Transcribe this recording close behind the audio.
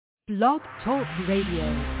Blog Talk Radio.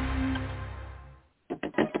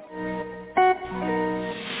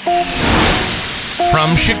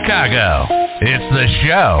 From Chicago, it's the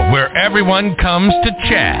show where everyone comes to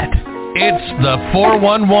chat. It's the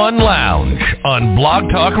 411 Lounge on Blog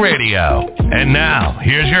Talk Radio. And now,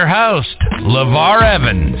 here's your host, Levar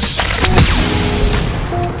Evans.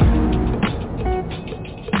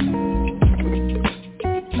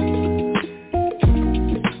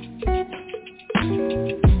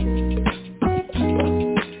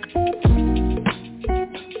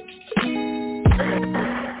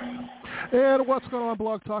 And what's going on,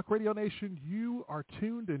 Blog Talk Radio Nation? You are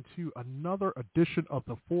tuned into another edition of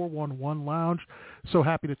the 411 Lounge. So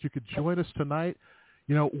happy that you could join us tonight.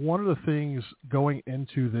 You know, one of the things going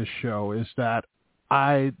into this show is that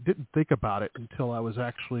I didn't think about it until I was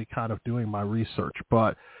actually kind of doing my research,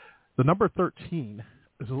 but the number 13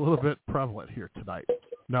 is a little bit prevalent here tonight.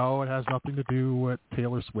 No, it has nothing to do with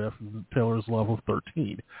Taylor Swift and Taylor's love of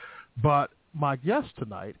 13. But my guest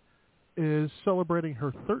tonight is celebrating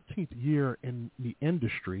her 13th year in the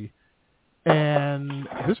industry, and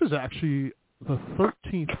this is actually the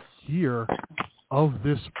 13th year of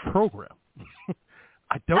this program.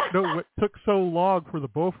 I don't know what took so long for the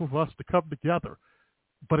both of us to come together,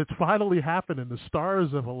 but it's finally happened and the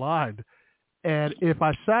stars have aligned. And if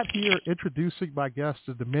I sat here introducing my guest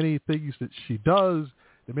to the many things that she does,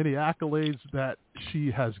 the many accolades that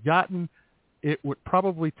she has gotten, it would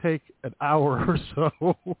probably take an hour or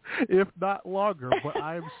so, if not longer. But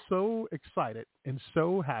I am so excited and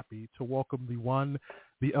so happy to welcome the one,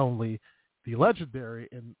 the only, the legendary,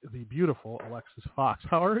 and the beautiful Alexis Fawx.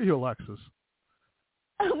 How are you, Alexis?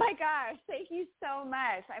 Oh, my gosh. Thank you so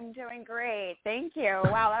much. I'm doing great. Thank you.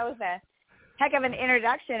 Wow, that was a heck of an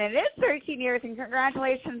introduction. It is 13 years, and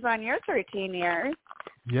congratulations on your 13 years.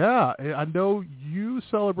 Yeah, I know you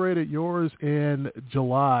celebrated yours in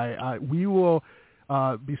July. We will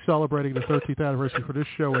be celebrating the 13th anniversary for this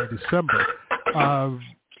show in December.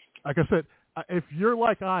 Like I said, if you're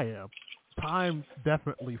like I am, time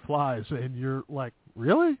definitely flies, and you're like,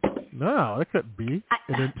 really? No, it couldn't be.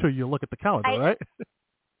 And until you look at the calendar, right?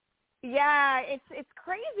 Yeah, it's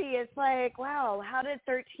crazy. It's like, wow, how did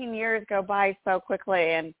 13 years go by so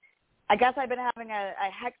quickly? And I guess I've been having a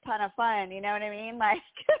heck ton of fun, you know what I mean? Like,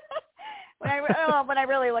 when I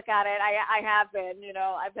really look at it, I have been, you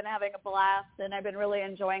know, I've been having a blast, and I've been really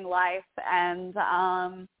enjoying life, and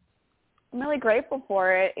I'm really grateful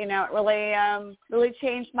for it. You know, it really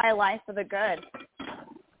changed my life for the good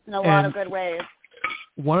in a lot of good ways.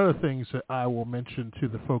 One of the things that I will mention to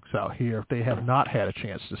the folks out here, if they have not had a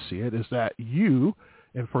chance to see it, is that you,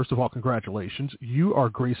 and first of all, congratulations, you are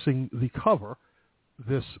gracing the cover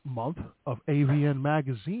this month of AVN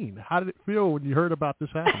Magazine. How did it feel when you heard about this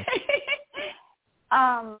happening?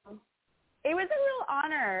 It was a real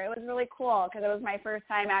honor. It was really cool because it was my first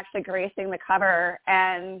time actually gracing the cover,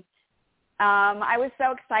 and I was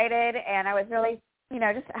so excited, and I was really, you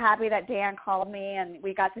know, just happy that Dan called me and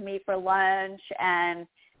we got to meet for lunch and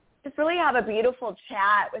just really have a beautiful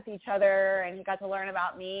chat with each other, and he got to learn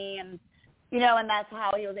about me, and you know, and that's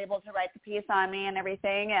how he was able to write the piece on me and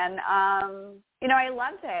everything. And, you know, I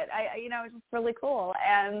loved it. You know, it was just really cool.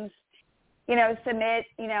 And, you know, Sumit,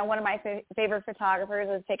 you know, one of my favorite photographers,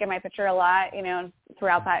 has taken my picture a lot, you know,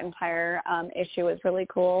 throughout that entire issue. Was really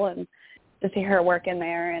cool. And to see her work in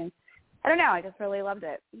there. And I don't know, I just really loved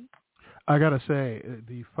it. I got to say,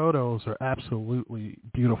 the photos are absolutely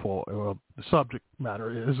beautiful. Well, the subject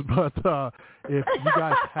matter is, but if you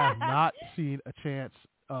guys have not seen a chance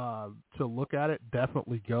to look at it,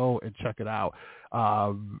 definitely go and check it out.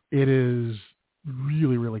 It is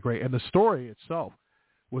really, really great. And the story itself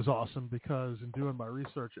was awesome because in doing my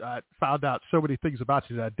research, I found out so many things about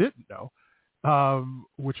you that I didn't know,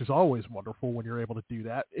 which is always wonderful when you're able to do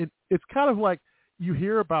that. It's kind of like you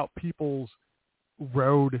hear about people's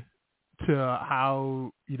road to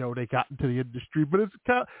how, you know, they got into the industry, but it's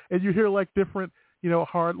kind of, and you hear like different, you know,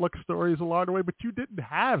 hard luck stories along the way, but you didn't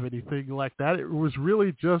have anything like that. It was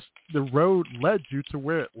really just the road led you to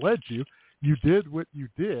where it led you. You did what you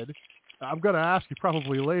did. I'm going to ask you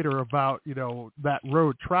probably later about, you know, that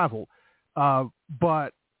road travel.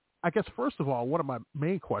 But I guess, first of all, one of my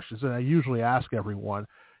main questions, and I usually ask everyone,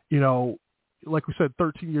 you know, like we said,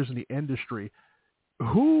 13 years in the industry,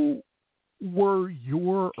 who were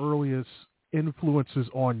your earliest influences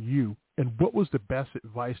on you, and what was the best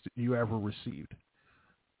advice that you ever received?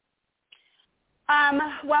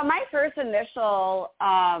 Well, my first initial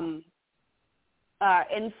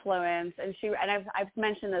influence, and I've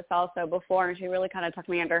mentioned this also before, and she really kind of took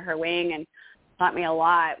me under her wing and taught me a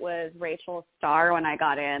lot, was Rachel Starr when I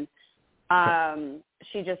got in.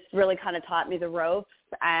 She just really kind of taught me the ropes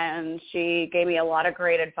and she gave me a lot of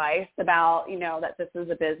great advice about, that this is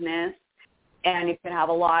a business and you can have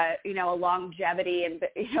a lot, a longevity and,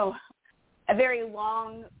 a very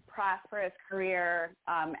long, prosperous career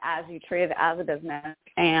as you treat it as a business.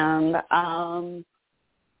 And,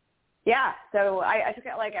 so I took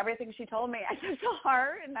it like everything she told me. I took to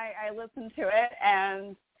heart and I listened to it,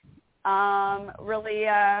 and really,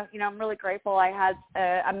 I'm really grateful I had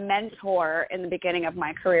a mentor in the beginning of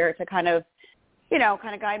my career to kind of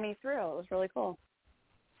guide me through. It was really cool.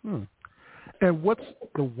 And what's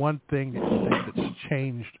the one thing that you think that's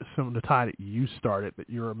changed from the time that you started that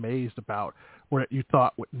you're amazed about, or that you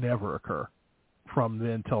thought would never occur from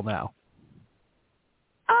then till now?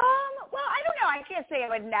 Well, I don't know. I can't say it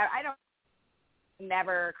would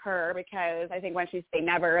never occur, because I think once you say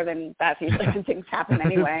never, then that's usually when things happen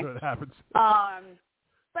anyway. It happens.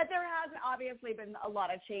 But there has obviously been a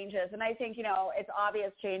lot of changes, and I think, it's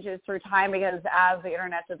obvious changes through time, because as the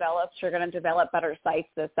internet develops, you're going to develop better sites,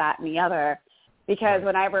 this, that, and the other. Because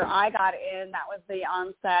whenever I got in, that was the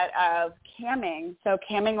onset of camming. So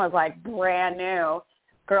camming was like brand new.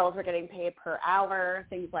 Girls were getting paid per hour,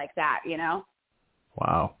 things like that,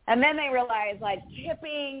 Wow. And then they realized, like,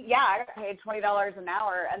 tipping, I got paid $20 an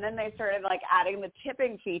hour. And then they started, like, adding the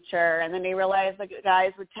tipping feature. And then they realized, like,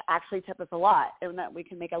 guys would actually tip us a lot, and that we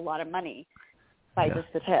can make a lot of money by just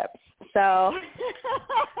the tips. So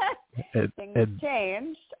things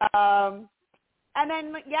changed. And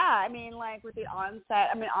then, like, with the onset,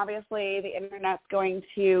 obviously the Internet's going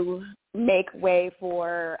to make way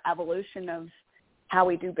for evolution of how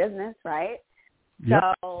we do business, right?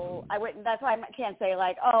 Yep. So that's why I can't say,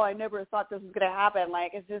 like, oh, I never thought this was going to happen.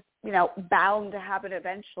 Like, it's just, bound to happen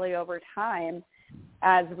eventually over time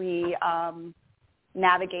as we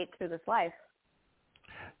navigate through this life.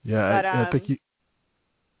 Yeah, but, I think you...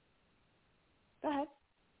 Go ahead.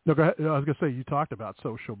 No, go ahead. I was going to say, you talked about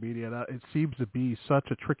social media, and it seems to be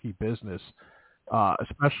such a tricky business,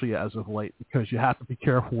 especially as of late, because you have to be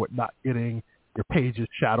careful with not getting your pages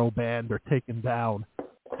shadow banned or taken down.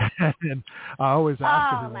 And I always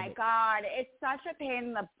ask everyone. Oh, my God. It's such a pain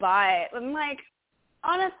in the butt. I'm like,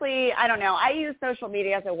 honestly, I don't know. I use social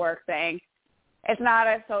media as a work thing. It's not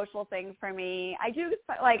a social thing for me. I do,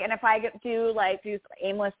 like, and if I do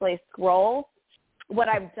aimlessly scroll, what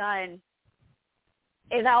I've done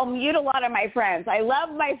is I'll mute a lot of my friends. I love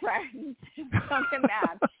my friends. Don't get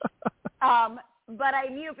mad. But I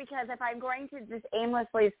mute, because if I'm going to just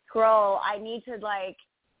aimlessly scroll, I need to, like,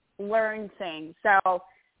 learn things. So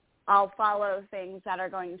I'll follow things that are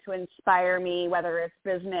going to inspire me, whether it's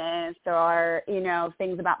business or,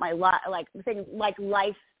 things about my life, like things like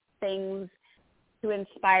life things to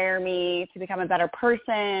inspire me to become a better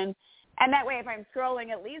person. And that way, if I'm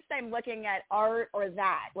scrolling, at least I'm looking at art or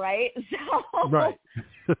that, right? So right.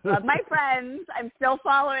 Love my friends. I'm still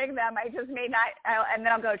following them. I just may not, and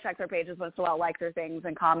then I'll go check their pages once in a while, like their things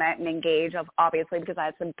and comment and engage, obviously, because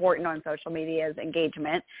that's important on social media is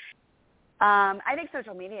engagement. I think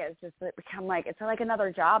social media has just become like, it's like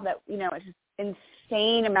another job that, it's just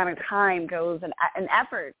insane amount of time goes and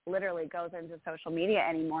effort literally goes into social media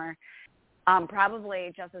anymore.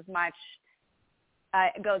 Probably just as much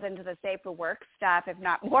it goes into the safe for work stuff, if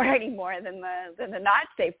not more anymore than the not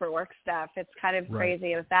safe for work stuff. It's kind of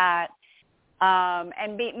crazy with that.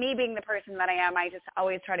 And me being the person that I am, I just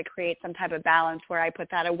always try to create some type of balance where I put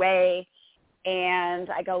that away and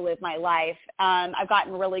I go live my life. I've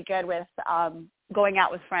gotten really good with going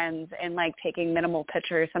out with friends and like taking minimal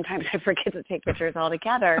pictures. Sometimes I forget to take pictures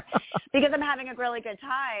altogether because I'm having a really good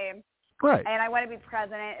time. Right. And I want to be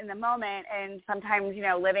present in the moment. And sometimes,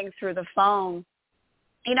 living through the phone,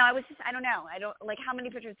 I don't know. I don't like, how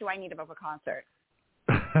many pictures do I need of a concert?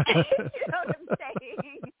 You know what I'm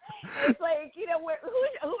saying? It's like,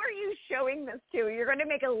 who are you showing this to? You're going to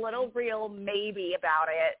make a little reel maybe about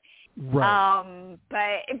it. Right.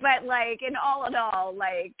 But like in all,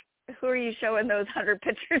 like, who are you showing those 100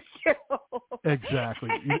 pictures to? Exactly.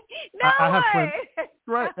 I have friends,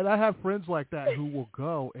 right? And I have friends like that who will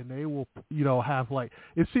go and they will, have like,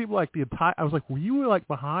 it seemed like I was like, were you like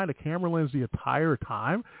behind a camera lens the entire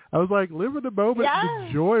time? I was like, live in the moment, and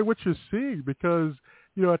enjoy what you're seeing, because,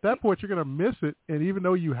 at that point you're going to miss it. And even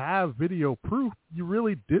though you have video proof, you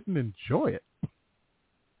really didn't enjoy it.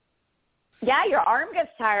 Yeah, your arm gets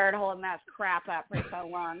tired holding that crap up for so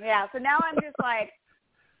long. Yeah, so now I'm just like,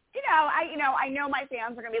 I know my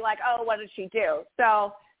fans are going to be like, oh, what did she do?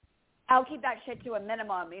 So I'll keep that shit to a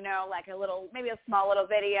minimum, like maybe a small little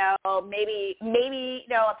video, maybe,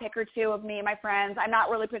 a pic or two of me and my friends. I'm not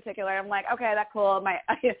really particular. I'm like, okay, that's cool.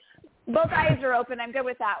 Both eyes are open. I'm good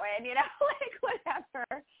with that one, like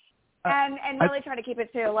whatever. And really try to keep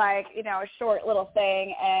it to, like, you know, a short little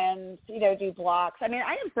thing and, you know, do blocks. I mean,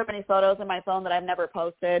 I have so many photos on my phone that I've never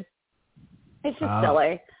posted. It's just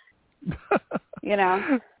silly. You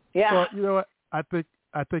know? Yeah. Well, you know what? I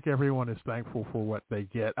think everyone is thankful for what they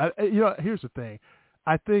get. You know, here's the thing.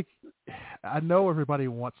 I know everybody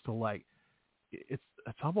wants to, like, it's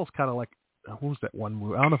almost kind of like, what was that one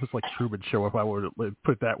movie? I don't know if it's like Truman Show, if I were to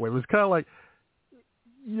put it that way. It was kind of like,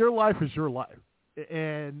 your life is your life.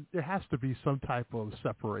 And there has to be some type of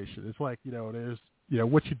separation. It's like, you know, there's, you know,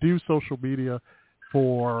 what you do social media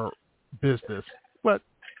for business. But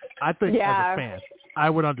I think as a fan, I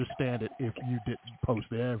would understand it if you didn't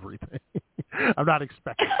post everything. I'm not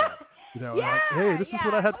expecting that. You know, like, hey, this is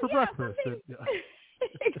what I had for breakfast. And,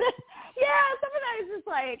 sometimes it's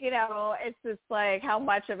like, you know, it's just like how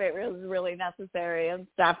much of it is really necessary and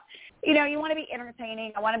stuff. You know, you want to be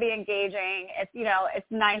entertaining. I want to be engaging. It's, you know, it's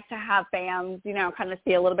nice to have fans, you know, kind of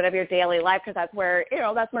see a little bit of your daily life because that's where, you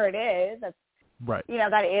know, that's where it is. That's, right. You know,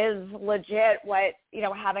 that is legit what, you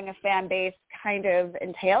know, having a fan base kind of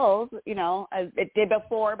entails, you know, as it did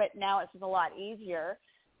before, but now it's just a lot easier,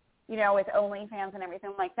 you know, with OnlyFans and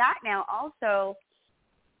everything like that. Now also,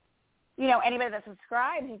 you know, anybody that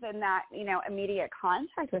subscribes is in that, you know, immediate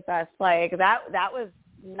contact with us. Like that was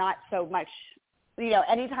not so much, you know,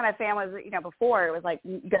 anytime a fan was, you know, before it was like,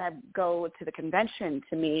 you got to go to the convention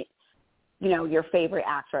to meet, you know, your favorite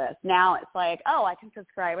actress. Now it's like, oh, I can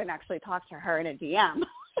subscribe and actually talk to her in a DM.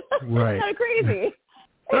 Right. It's kind of crazy.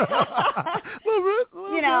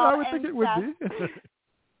 You know, I would think it would be.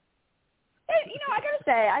 You know, I gotta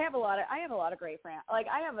say, I have a lot of great fans. Like,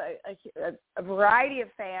 I have a variety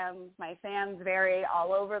of fans. My fans vary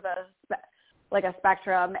all over a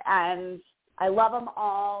spectrum, and I love them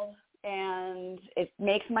all. And it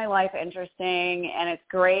makes my life interesting, and it's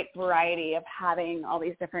great variety of having all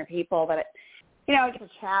these different people that, you know, I get to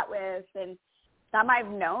chat with, and some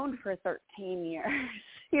I've known for 13 years.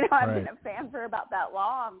 You know, I've been a fan for about that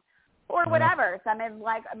long. Or whatever. Some is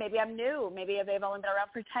like, maybe I'm new. Maybe they've only been around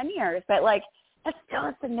for 10 years. But, like, that's still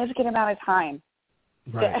a significant amount of time.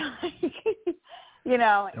 Right. You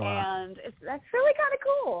know, and that's really kind of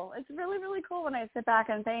cool. It's really, really cool when I sit back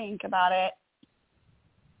and think about it.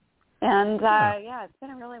 And, it's been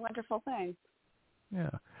a really wonderful thing. Yeah.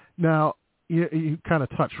 Now, you kind of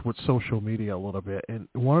touched with social media a little bit. And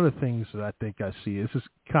one of the things that I think I see, this is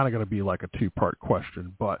kind of going to be like a two-part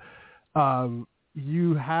question, but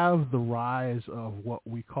you have the rise of what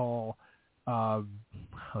we call,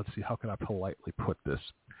 let's see, how can I politely put this?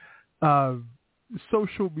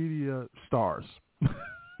 Social media stars.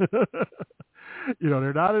 You know,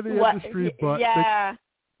 they're not in the industry, but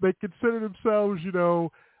they consider themselves, you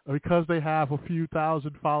know, because they have a few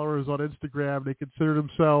thousand followers on Instagram, they consider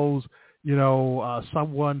themselves, you know,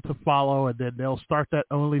 someone to follow, and then they'll start that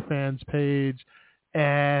OnlyFans page.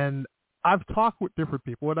 And I've talked with different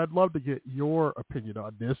people, and I'd love to get your opinion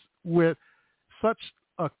on this. With such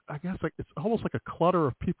a, I guess, like it's almost like a clutter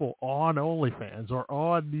of people on OnlyFans or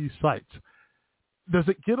on these sites, does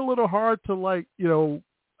it get a little hard to, like, you know,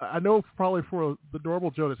 I know probably for the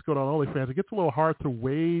normal Joe that's going on OnlyFans, it gets a little hard to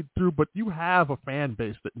wade through, but you have a fan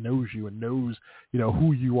base that knows you and knows, you know,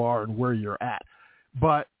 who you are and where you're at.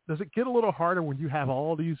 But does it get a little harder when you have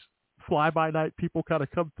all these fly-by-night people kind of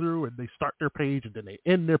come through and they start their page and then they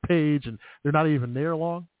end their page and they're not even there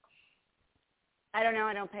long? I don't know.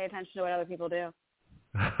 I don't pay attention to what other people do.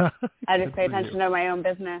 I just pay attention to my own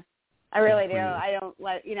business. I really do. I don't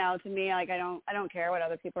let, you know, to me, like, I don't care what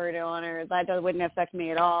other people are doing, or that wouldn't affect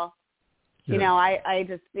me at all. Yeah. You know, I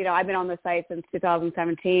just, you know, I've been on the site since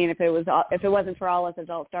 2017. If it wasn't for all us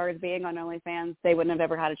adult stars being on OnlyFans, they wouldn't have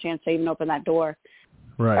ever had a chance to even open that door.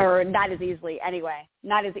 Right. Or not as easily anyway.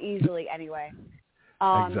 Exactly.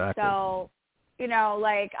 So, you know,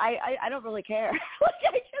 like, I don't really care. Like,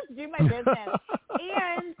 I just do my business.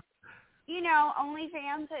 And, you know,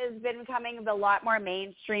 OnlyFans has been becoming a lot more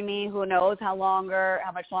mainstreamy. Who knows how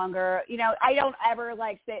much longer. You know, I don't ever,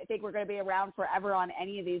 like, think we're going to be around forever on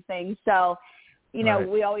any of these things. So, you know,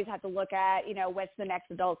 we always have to look at, you know, what's the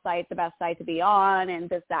next adult site, the best site to be on, and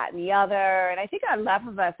this, that, and the other. And I think enough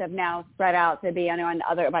of us have now spread out to be on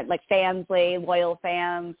other, like Fansly, Loyal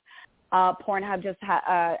Fans. Pornhub just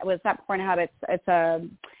was that Pornhub? It's a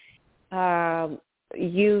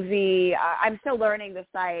UV. I'm still learning the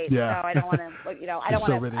site, so I don't want to, you know, I don't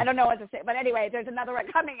know what to say. But anyway, there's another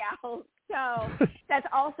one coming out. So that's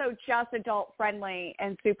also just adult friendly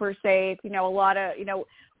and super safe. You know, a lot of, you know,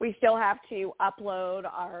 we still have to upload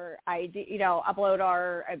our ID, you know, upload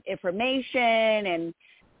our information and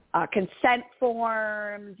consent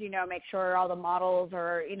forms, you know, make sure all the models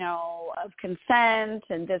are, you know, of consent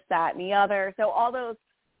and this, that, and the other. So all those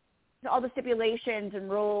all the stipulations and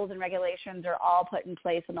rules and regulations are all put in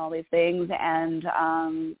place and all these things. And,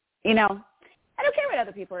 you know, I don't care what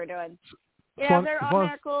other people are doing. You know, if they're on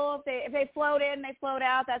there, cool. If they float in, they float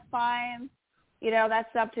out, that's fine. You know,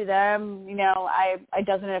 that's up to them. You know, it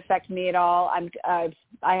doesn't affect me at all.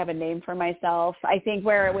 I have a name for myself. I think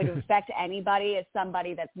where it would affect anybody is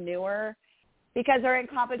somebody that's newer, because they're in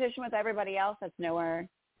competition with everybody else that's newer.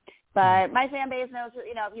 But my fan base knows,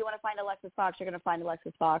 you know, if you want to find Alexis Fawx, you're going to find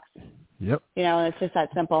Alexis Fawx. Yep. You know, it's just that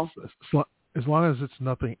simple. As long as it's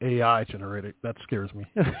nothing AI generated, that scares me.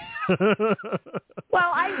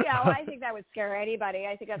 Well, I think that would scare anybody.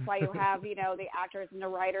 I think that's why you have, you know, the actors and the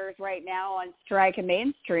writers right now on strike and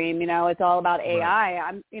mainstream. You know, it's all about AI.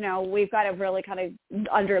 Right. You know, we've got to really kind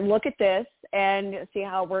of look at this and see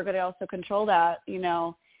how we're going to also control that. You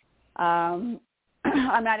know, I'm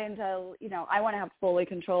not into, you know, I want to have fully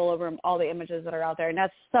control over all the images that are out there, and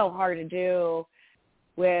that's so hard to do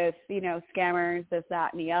with, you know, scammers, this,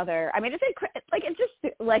 that, and the other. I mean, it's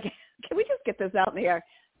just like, can we just get this out in the air?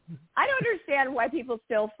 I don't understand why people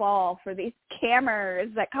still fall for these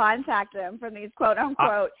scammers that contact them from these quote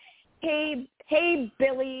unquote, hey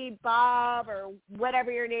Billy, Bob, or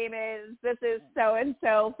whatever your name is. This is so and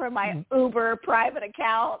so from my Uber private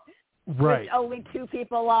account. Right. With only 2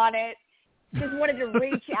 people on it. Just wanted to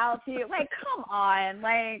reach out to you. Like, come on,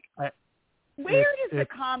 like. Where does the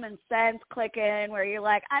common sense click in where you're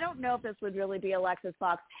like, I don't know if this would really be Alexis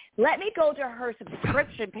Fawx. Let me go to her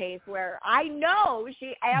subscription page where I know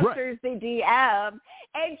she answers the DM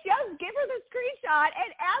and just give her the screenshot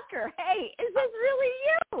and ask her, hey, is this really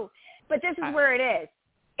you? But this is where it is.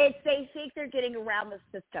 They think they're getting around the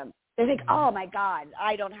system. They think, oh, my God,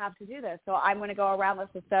 I don't have to do this, so I'm going to go around the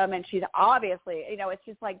system. And she's obviously, you know, it's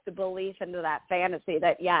just like the belief into that fantasy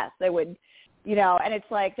that, yes, they would – you know, and it's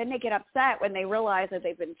like, then they get upset when they realize that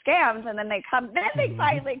they've been scammed, and then they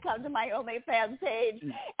finally come to my OnlyFans page,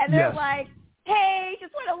 and they're like, hey,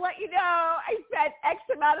 just want to let you know I spent X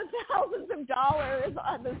amount of thousands of dollars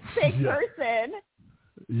on this fake person.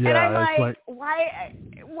 Yeah, and I'm like, why?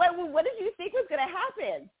 What did you think was going to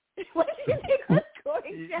happen? What did you think was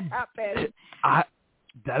going to happen?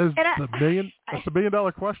 That's the $1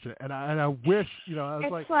 million question, and I wish, you know, I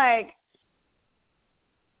was like.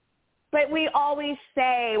 But we always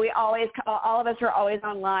all of us are always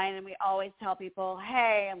online, and we always tell people,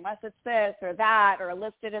 hey, unless it's this or that or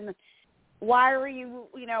listed in the, why are you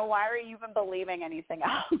even believing anything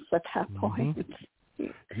else at that point?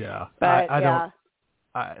 Yeah. But, I don't.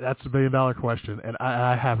 That's the $1 million question, and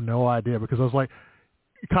I have no idea, because I was like,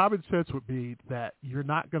 common sense would be that you're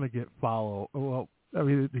not going to get followed. Well, I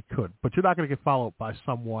mean, it could, but you're not going to get followed by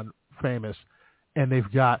someone famous, and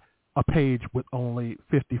they've got a page with only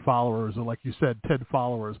 50 followers, or like you said, 10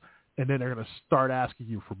 followers, and then they're going to start asking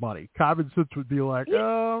you for money. Common sense would be like,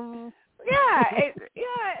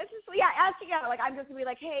 asking out. Like, I'm just going to be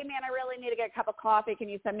like, hey, man, I really need to get a cup of coffee. Can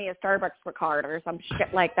you send me a Starbucks card or some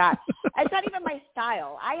shit like that? It's not even my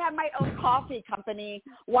style. I have my own coffee company.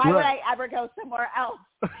 Why would I ever go somewhere else?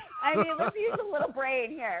 I mean, let's use a little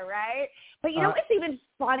brain here, right? But you know what's even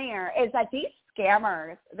funnier is that these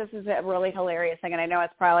scammers, this is a really hilarious thing, and I know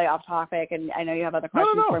it's probably off topic, and I know you have other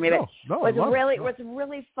questions for me, but what's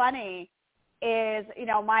really funny is, you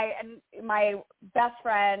know, my best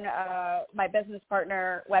friend, my business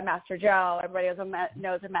partner, Webmaster Joe, everybody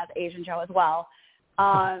knows him as Asian Joe as well,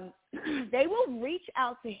 they will reach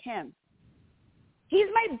out to him. He's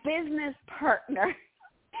my business partner.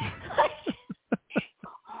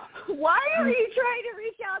 Why are you trying to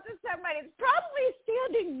reach out to somebody that's probably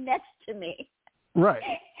standing next to me? Right.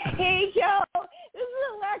 Hey, Joe, this is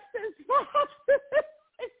Alexis Fawx.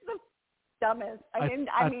 It's the dumbest. I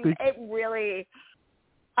mean, it really,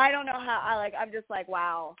 I don't know how, I'm just like,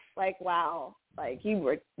 wow. Like, you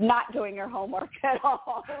were not doing your homework at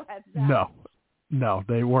all. No,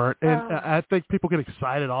 they weren't. And I think people get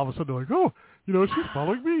excited all of a sudden. They're like, oh, you know, she's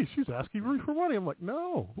following me. She's asking me for money. I'm like,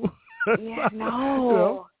 no. Yeah, no. You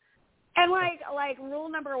know? And like rule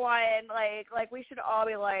number one, like we should all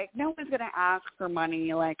be like, no one's gonna ask for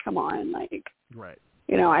money. Like, come on, like, right.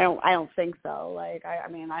 You know, I don't think so. Like, I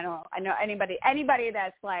know anybody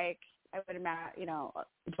that's like, I would imagine, you know,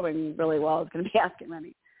 doing really well is gonna be asking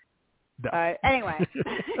money. No. Anyway,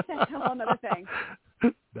 that's a whole other thing.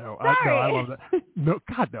 No, I love that. No,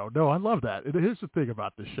 God, no, I love that. And here's the thing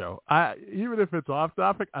about this show. Even if it's off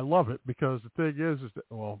topic, I love it, because the thing is that,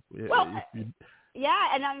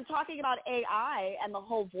 yeah, and I'm talking about AI and the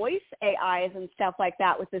whole voice AIs and stuff like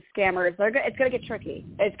that with the scammers. It's going to get tricky.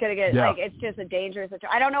 It's going to get, it's just a dangerous situation.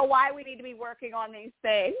 I don't know why we need to be working on these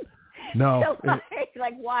things. No.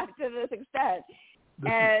 Why to this extent?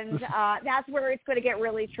 And that's where it's going to get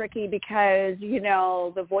really tricky because,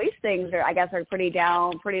 the voice things are pretty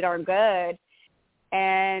darn good.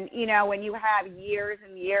 And, when you have years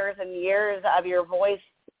and years and years of your voice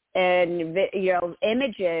and,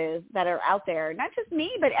 images that are out there, not just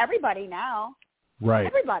me, but everybody now. Right.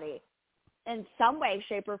 Everybody in some way,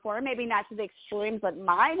 shape, or form, maybe not to the extremes that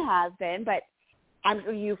mine has been, but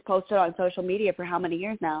you've posted on social media for how many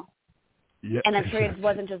years now? Yeah, and I'm sure it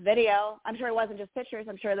wasn't just video. I'm sure it wasn't just pictures.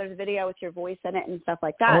 I'm sure there's video with your voice in it and stuff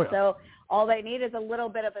like that. Oh, yeah. So all they need is a little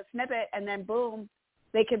bit of a snippet, and then boom,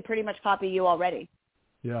 they can pretty much copy you already.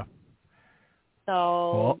 Yeah.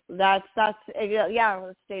 So that's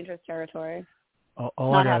it's dangerous territory.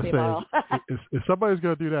 All I gotta say is, if somebody's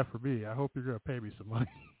gonna do that for me, I hope you're gonna pay me some money.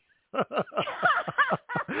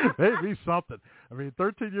 Maybe something. I mean,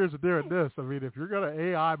 13 years of doing this. I mean, if you're going to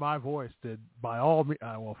AI my voice, then by all means,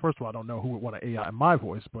 well, first of all, I don't know who would want to AI my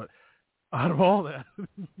voice, but out of all that,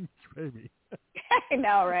 maybe. I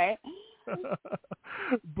know, right?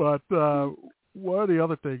 But one of the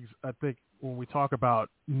other things I think when we talk about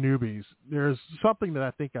newbies, there's something that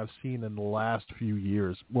I think I've seen in the last few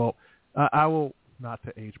years. Well, I will not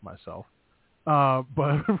to age myself,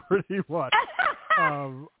 but pretty much.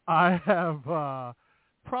 I have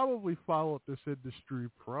probably followed this industry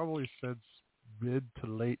probably since mid to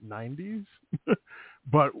late 90s.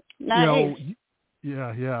 But, nice.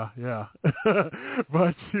 Yeah.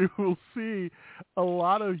 But you will see a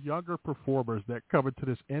lot of younger performers that come into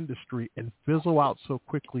this industry and fizzle out so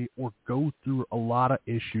quickly or go through a lot of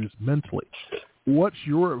issues mentally. What's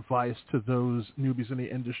your advice to those newbies in the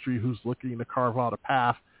industry who's looking to carve out a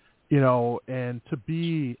path, and to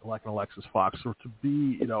be like an Alexis Fawx or to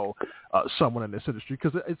be, someone in this industry?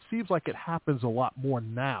 Because it seems like it happens a lot more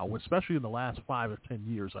now, especially in the last 5 or 10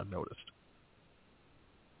 years, I've noticed.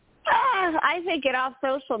 I think get off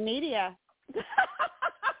social media.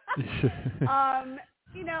 I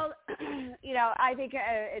think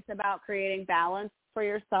it's about creating balance for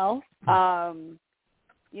yourself.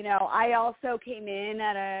 I also came in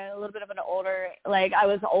at a little bit of an older, I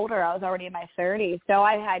was already in my 30s. So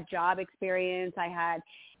I had job experience. I had,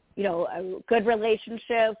 good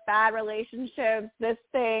relationships, bad relationships, this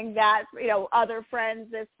thing, that, other friends,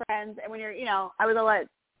 this friends. And when you're,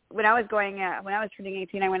 when I was turning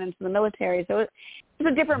 18, I went into the military. So it's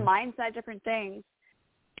a different mindset, different things.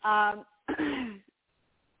 I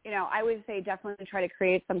would say definitely try to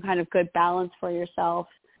create some kind of good balance for yourself.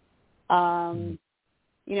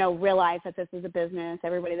 Realize that this is a business.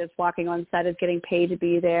 Everybody that's walking on set is getting paid to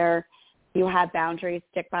be there. You have boundaries,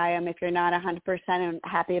 stick by them. If you're not 100%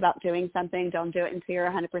 happy about doing something, don't do it until you're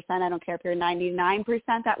 100%. I don't care if you're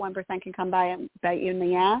 99%. That 1% can come by and bite you in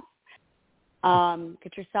the ass.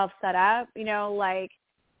 Get yourself set up, get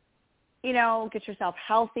yourself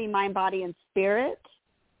healthy, mind, body, and spirit.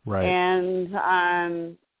 Right. And,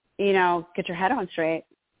 get your head on straight.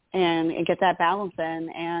 And get that balance in,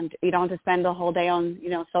 and you don't have to spend the whole day on,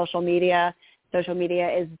 social media. Social media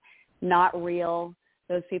is not real.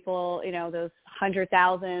 Those people, those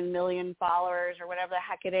 100,000 million followers or whatever the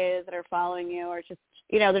heck it is that are following you, or just,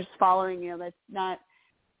 they're just following you. That's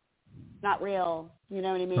not real. You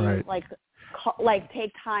know what I mean? Right. Like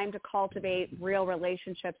take time to cultivate real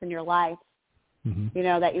relationships in your life.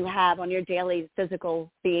 Mm-hmm. That you have on your daily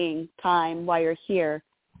physical being time while you're here.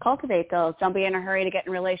 Cultivate those. Don't be in a hurry to get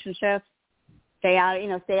in relationships. Stay out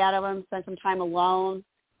of them. Spend some time alone.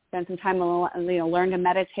 Spend some time alone. Learn to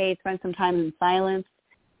meditate. Spend some time in silence.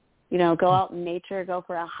 Go out in nature. Go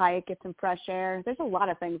for a hike. Get some fresh air. There's a lot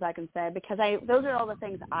of things I can say because those are all the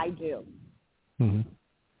things I do. Mm-hmm.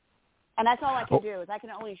 And that's all I can do is I can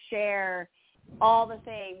only share all the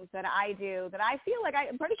things that I do that I feel like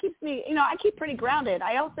keeps me. I keep pretty grounded.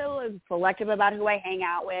 I also am selective about who I hang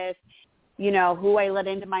out with. Who I let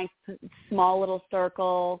into my small little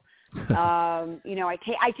circle. I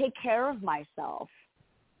take care of myself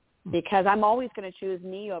because I'm always going to choose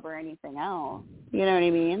me over anything else. You know what I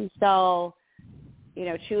mean? So,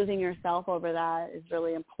 choosing yourself over that is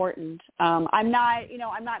really important. I'm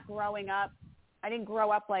not growing up. I didn't grow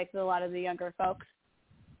up like a lot of the younger folks.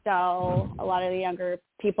 So a lot of the younger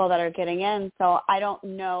people that are getting in. So I don't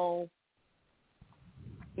know,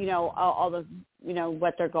 all the,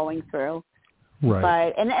 what they're going through.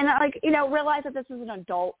 Right. But, and realize that this is an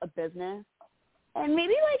adult business. And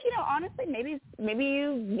maybe honestly, maybe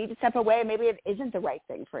you need to step away. Maybe it isn't the right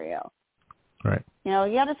thing for you. Right. You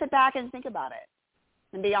have to sit back and think about it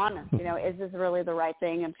and be honest. Is this really the right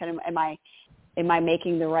thing? And kind of, am I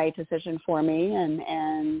making the right decision for me?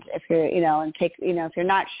 And if you're, if you're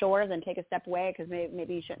not sure, then take a step away because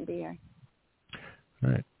maybe you shouldn't be here.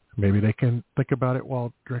 Right. Maybe they can think about it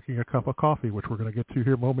while drinking a cup of coffee, which we're going to get to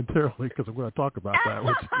here momentarily because I'm going to talk about that.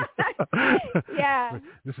 Which, yeah.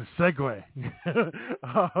 This is segue. Yeah,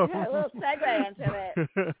 a little segue into it.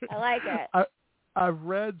 I like it. I've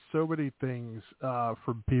read so many things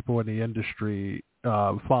from people in the industry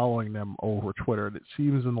following them over Twitter, and it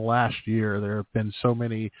seems in the last year there have been so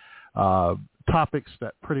many topics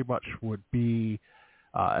that pretty much would be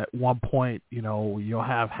at one point, you'll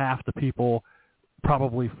have half the people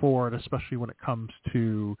probably for it, especially when it comes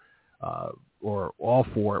to, or all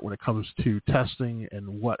for it when it comes to testing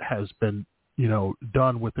and what has been,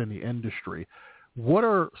 done within the industry. What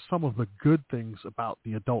are some of the good things about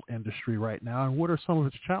the adult industry right now, and what are some of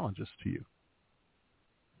its challenges to you?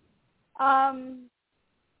 I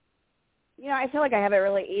feel like I have it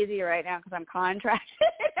really easy right now because I'm contracted.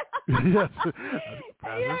 Yes. To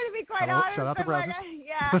be quite honest. Shout out to Brazos.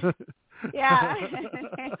 Yeah. Yeah.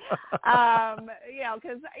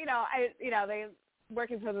 Because they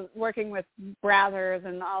working with Brazzers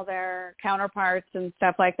and all their counterparts and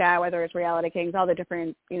stuff like that, whether it's Reality Kings, all the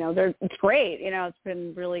different, it's great. It's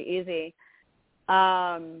been really easy.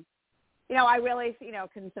 I really,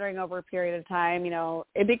 considering over a period of time,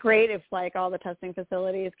 it'd be great if like all the testing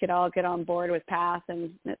facilities could all get on board with PASS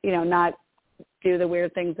and, not do the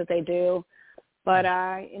weird things that they do. But,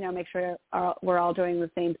 make sure we're all doing the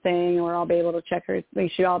same thing and we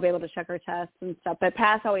should all be able to check our tests and stuff. But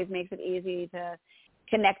PASS always makes it easy to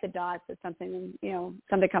connect the dots if something,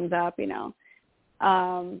 something comes up, But,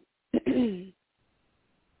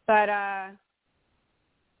 I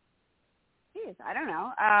don't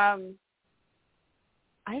know.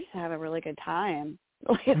 I just have a really good time.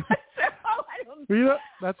 That's the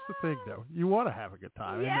thing, though. You want to have a good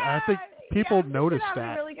time. Yeah, and I think people notice that.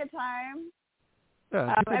 Having a really good time.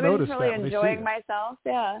 Yeah, I've been just really enjoying myself.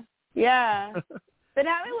 Yeah. Yeah. Been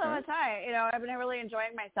having a little time. I've been really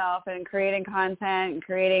enjoying myself and creating content and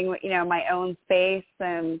creating, my own space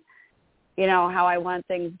and, how I want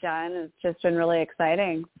things done. It's just been really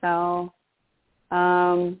exciting. So,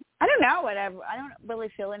 I don't know. I don't really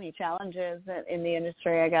feel any challenges in the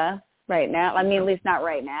industry, I guess, right now. I mean, at least not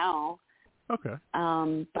right now. Okay.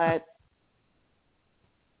 But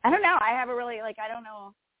I don't know. I have a really, I don't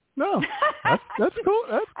know. No, that's cool.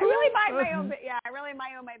 That's cool. I really mind my own. Yeah, I really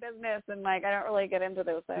mind my business, and I don't really get into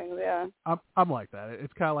those things. Yeah. I'm like that.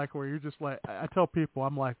 It's kind of like where you're just like, I tell people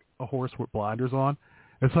I'm like a horse with blinders on.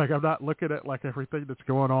 It's like I'm not looking at like everything that's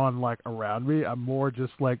going on like around me. I'm more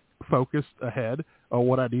just like focused ahead on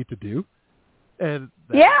what I need to do. And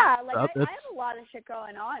I have a lot of shit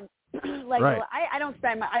going on. Right. I don't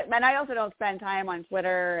spend and I also don't spend time on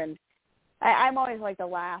Twitter, and I'm always like the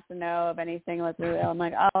last to know of anything. I'm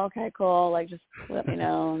like, oh, okay, cool. Just let me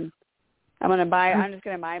know. I'm just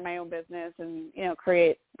gonna mind my own business and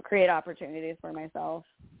create opportunities for myself.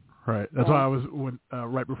 Right. That's why I was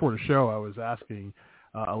right before the show. I was asking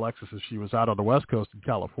Alexis if she was out on the West Coast in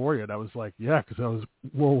California, and I was like, yeah, because I was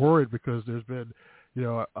more worried because there's been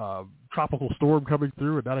a tropical storm coming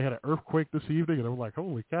through, and now they had an earthquake this evening, and I'm like,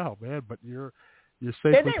 holy cow, man! But you're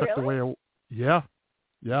safely tucked away. Yeah.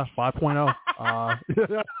 Yeah, 5.0. Oh, wow.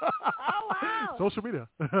 Social media.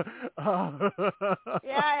 Yeah,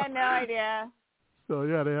 I had no idea. So,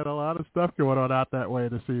 yeah, they had a lot of stuff going on out that way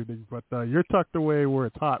this evening. But you're tucked away where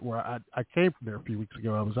it's hot, where I came from there a few weeks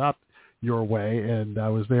ago. I was out your way, and I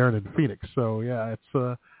was there in Phoenix. So, yeah,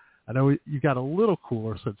 it's I know you got a little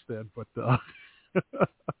cooler since then, but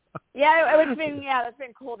that's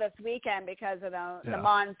been cool this weekend because of the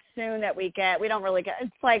monsoon that we get. We don't really get.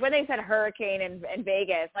 It's like when they said hurricane in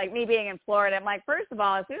Vegas. Like me being in Florida, I'm like, first of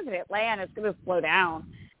all, as soon as it lands, it's going to slow down.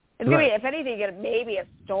 It's going to be, if anything, maybe a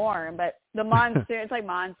storm. But the monsoon, it's like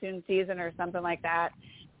monsoon season or something like that.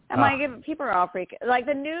 I'm like, people are all freaking. Like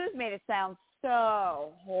the news made it sound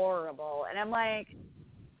so horrible, and I'm like,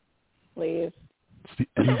 please. It's the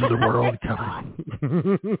end of the world coming.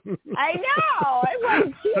 I know. I'm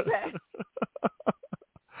like, Jesus.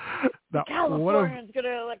 Now, California's going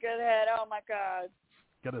to look ahead. Oh, my God.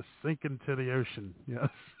 Got to sink into the ocean. Yes.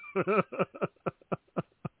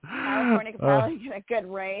 California could probably get a good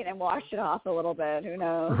rain and wash it off a little bit. Who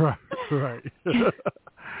knows? Right.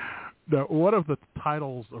 Now, one of the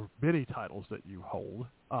titles or many titles that you hold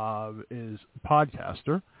is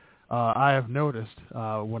podcaster. I have noticed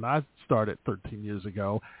when I started 13 years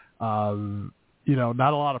ago,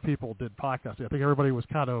 not a lot of people did podcasting. I think everybody was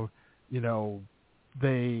kind of,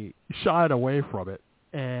 they shied away from it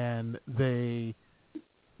and they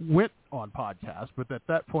went on podcasts. But at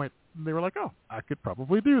that point, they were like, oh, I could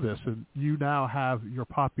probably do this. And you now have your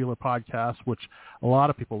popular podcast, which a lot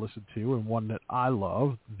of people listen to, and one that I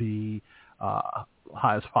love, the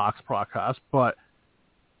Highest Fawx podcast. But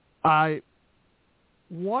I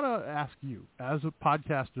want to ask you, as a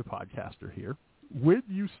podcaster here, when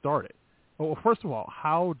you started, well, first of all,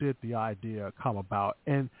 how did the idea come about?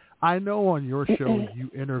 And I know on your show you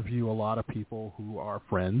interview a lot of people who are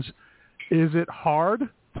friends. Is it hard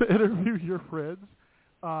to interview your friends?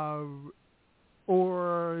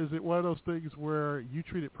 Or is it one of those things where you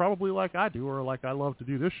treat it probably like I do, or like I love to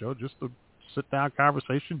do this show, just a sit-down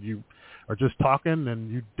conversation? You are just talking,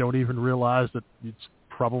 and you don't even realize that it's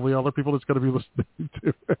probably other people that's going to be listening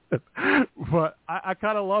to it. But I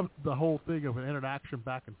kind of love the whole thing of an interaction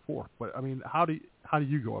back and forth. But, I mean, how do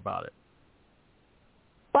you go about it?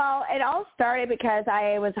 Well, it all started because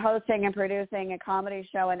I was hosting and producing a comedy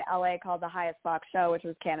show in LA called The Highest Fawx Show, which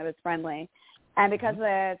was cannabis friendly. And because of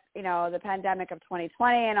the pandemic of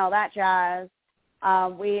 2020 and all that jazz,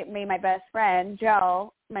 me and my best friend,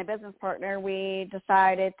 Joe, my business partner, we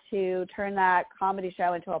decided to turn that comedy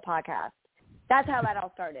show into a podcast. That's how that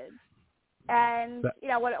all started. And,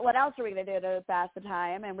 what else are we going to do to pass the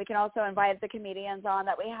time? And we can also invite the comedians on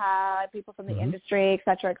that we had, people from the industry, et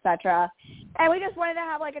cetera, et cetera. And we just wanted to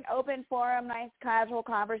have like an open forum, nice casual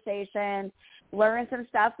conversation, learn some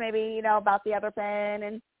stuff maybe, about the other pen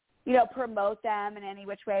and, promote them in any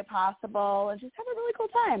which way possible and just have a really cool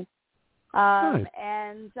time. Nice.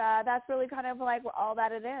 And that's really kind of like all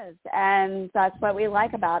that it is. And that's what we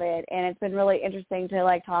like about it. And it's been really interesting to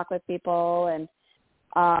like talk with people. And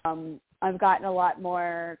I've gotten a lot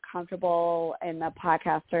more comfortable in the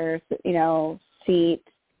podcaster, seat.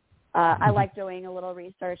 I like doing a little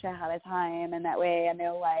research ahead of time. And that way I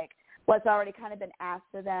know like what's already kind of been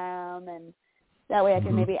asked of them. And that way I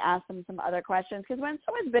can maybe ask them some other questions. Because when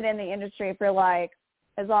someone's been in the industry for like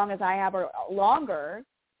as long as I have or longer,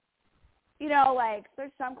 like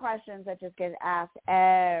there's some questions that just get asked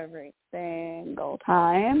every single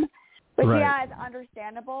time. But yeah, it's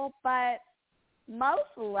understandable. But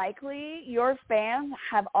most likely your fans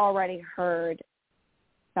have already heard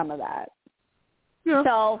some of that. Yeah.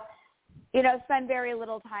 So, spend very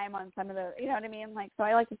little time on some of the, you know what I mean? Like, so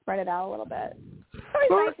I like to spread it out a little bit. It's always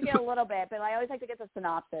nice to get a little bit, but I always like to get the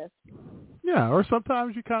synopsis. Yeah, or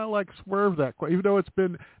sometimes you kind of like swerve that question, even though it's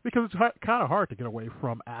been, because it's kind of hard to get away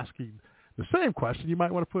from asking the same question. You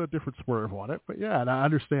might want to put a different swerve on it. But yeah, and I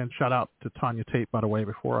understand. Shout out to Tanya Tate, by the way,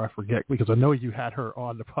 before I forget, because I know you had her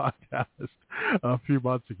on the podcast a few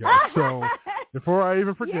months ago. So before I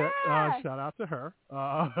even forget, shout out to her.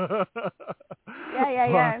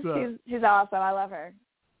 Yeah. She's awesome. I love her.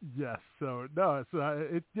 Yes. So no,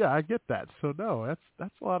 I get that. So no,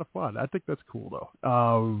 that's a lot of fun. I think that's cool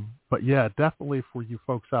though. But yeah, definitely for you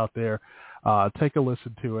folks out there, take a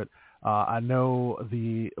listen to it. I know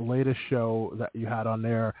the latest show that you had on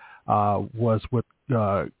there was with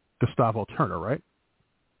Gustavo Turner, right?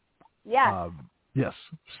 Yeah. Yes.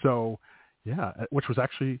 So, yeah, which was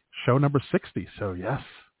actually show number 60. So, yes.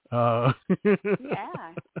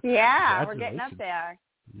 Yeah, we're getting up there.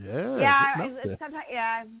 Yeah.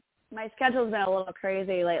 Sometimes, my schedule's been a little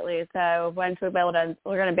crazy lately. So once we're going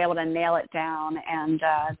to be able to nail it down and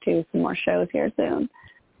do some more shows here soon.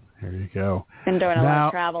 There you go. Been doing a lot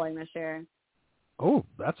of traveling this year. Oh,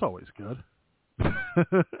 that's always good.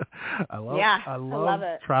 I love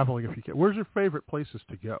it. Traveling if you can. Where's your favorite places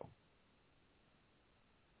to go?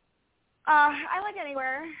 I like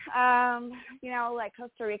anywhere. Like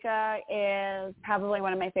Costa Rica is probably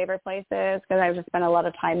one of my favorite places because I've just spent a lot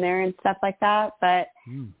of time there and stuff like that. But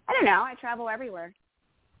I don't know. I travel everywhere.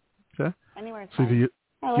 Okay. Anywhere. So do you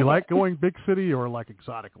like going big city or like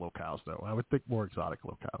exotic locales, though? I would think more exotic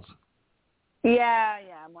locales. Yeah,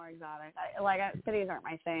 more exotic. Cities aren't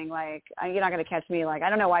my thing. Like, you're not going to catch me. Like, I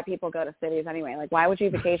don't know why people go to cities anyway. Like, why would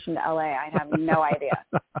you vacation to LA? I have no idea.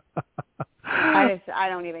 I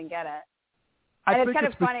don't even get it. And it's kind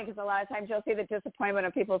of funny because a lot of times you'll see the disappointment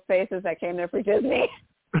on people's faces that came there for Disney.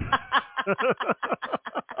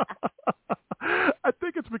 I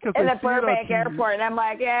think it's because in the Burbank airport, and I'm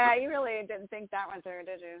like, yeah, you really didn't think that one through,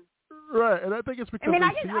 did you? Right, and I think it's because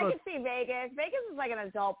I can see Vegas. Vegas is like an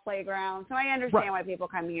adult playground, so I understand why people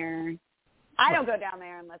come here. I don't go down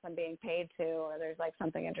there unless I'm being paid to, or there's like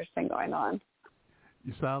something interesting going on.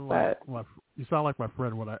 You sound like my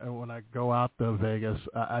friend when I go out to Vegas.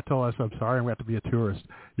 I tell us I'm sorry, I'm going to have to be a tourist.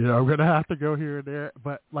 I'm going to have to go here and there.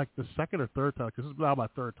 But like the second or third time, because this is now my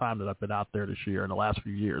third time that I've been out there this year in the last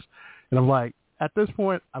few years, and I'm like, at this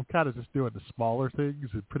point, I'm kind of just doing the smaller things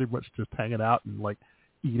and pretty much just hanging out and like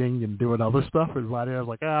eating and doing other stuff. And by the end, I was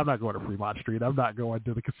like, I'm not going to Fremont Street. I'm not going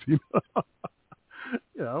to the casino.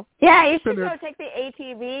 Yeah, you should go take the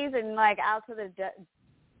ATVs and like out to the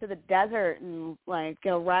to the desert and like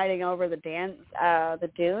riding over the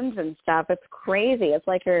dunes and stuff. It's crazy. It's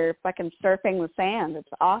like you're fucking surfing the sand. It's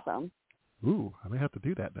awesome. Ooh, I may have to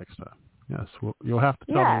do that next time. Yes, well, you'll have to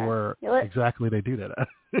tell me where exactly they do that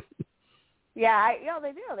at. Yeah,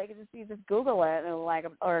 they do. You just Google it and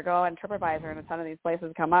or go on TripAdvisor and a ton of these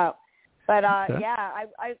places come up. But okay.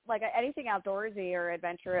 I like anything outdoorsy or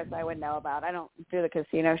adventurous I would know about. I don't do the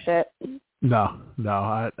casino shit. No,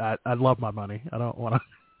 I love my money. I don't want to.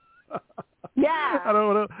 Yeah. I don't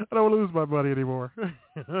want to lose my money anymore. I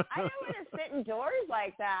don't want to sit indoors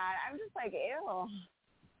like that. I'm just like, ew.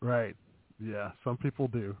 Right. Yeah, some people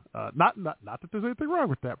do. Not that there's anything wrong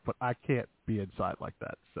with that, but I can't be inside like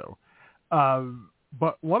that. So,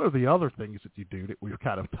 but one of the other things that you do that we've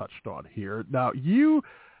kind of touched on here. Now, you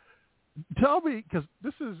tell me, because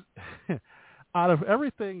this is out of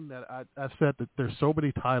everything that I said, that there's so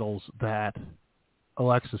many titles that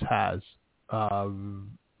Alexis has.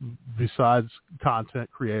 Besides content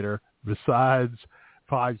creator, besides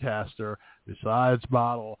podcaster, besides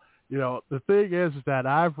model, the thing is that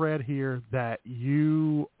I've read here that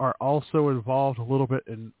you are also involved a little bit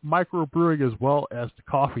in microbrewing as well as the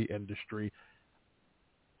coffee industry.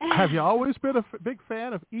 Have you always been a big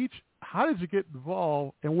fan of each? How did you get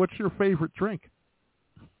involved, and what's your favorite drink?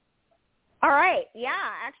 All right. Yeah.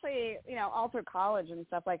 Actually, all through college and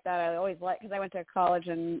stuff like that, I always liked, because I went to college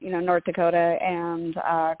in, North Dakota and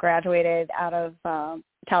graduated out of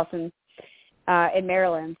Towson in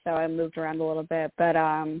Maryland. So I moved around a little bit. But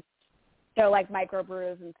so like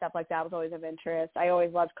microbrews and stuff like that was always of interest. I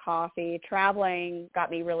always loved coffee. Traveling got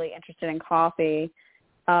me really interested in coffee.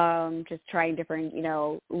 Just trying different,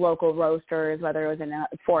 local roasters, whether it was in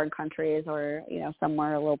foreign countries or,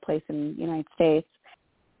 somewhere, a little place in the United States.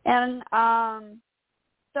 And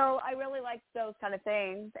so I really liked those kind of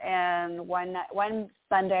things. And one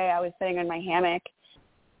Sunday I was sitting in my hammock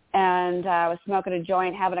and I was smoking a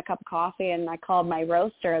joint, having a cup of coffee, and I called my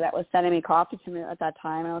roaster that was sending me coffee to me at that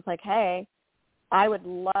time. And I was like, hey, I would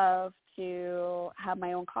love to have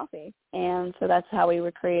my own coffee. And so that's how we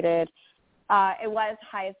were created. It was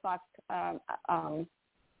Fawx,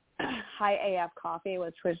 High AF Coffee,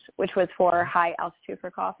 which was for high altitude for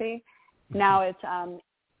coffee. Now it's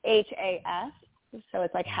HAS, so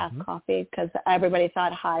it's like half coffee, because everybody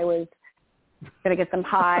thought high was going to get them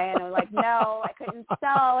high, and I was like, no, I couldn't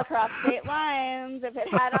sell across state lines if it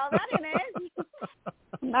had all that in it.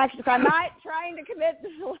 I'm not trying to commit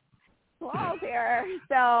laws here.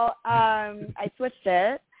 So I switched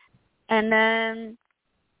it, and then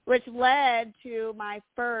which led to my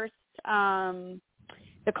first,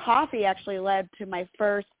 the coffee actually led to my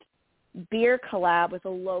first beer collab with a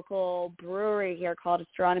local brewery here called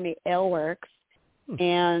Astronomy Ale Works.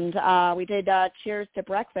 And we did Cheers to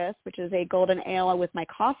Breakfast, which is a golden ale with my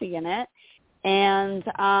coffee in it. And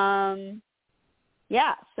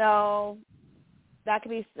so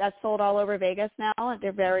that's sold all over Vegas now at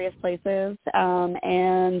their various places.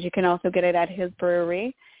 And you can also get it at his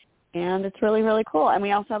brewery. And it's really, really cool. And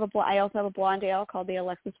I also have a blonde ale called the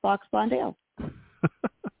Alexis Fawx Blonde Ale.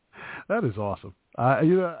 That is awesome.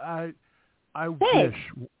 I wish,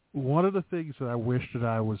 one of the things that I wish that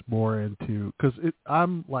I was more into, because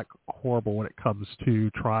I'm like horrible when it comes to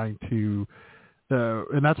trying to,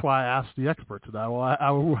 and that's why I asked the expert today. Well, I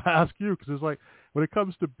will ask you, because it's like, when it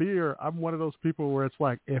comes to beer, I'm one of those people where it's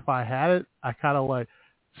like, if I had it, I kind of like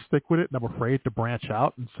stick with it, and I'm afraid to branch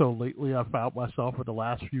out. And so lately I've found myself in the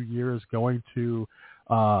last few years going to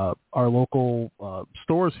our local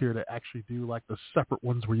stores here to actually do like the separate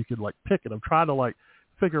ones where you can like pick, and I'm trying to like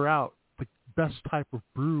figure out the best type of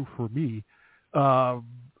brew for me.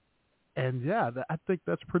 And yeah, I think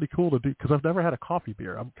that's pretty cool to do, because I've never had a coffee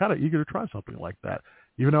beer. I'm kind of eager to try something like that,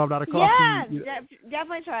 even though I'm not a coffee. Yeah,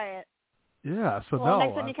 definitely try it. Yeah. So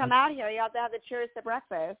next time you come out here, you have to have the Cheers to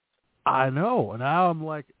Breakfast. I know. Now I'm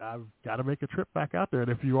like, I've got to make a trip back out there. And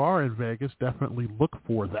if you are in Vegas, definitely look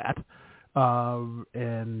for that.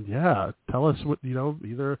 And yeah, tell us what,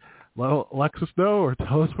 either let Alexis know or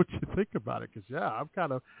tell us what you think about it. Because yeah, I'm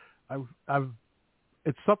kind of,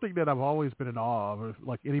 it's something that I've always been in awe of. If,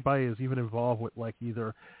 like, anybody is even involved with like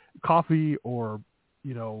either coffee or,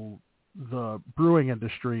 the brewing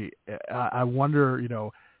industry, I wonder,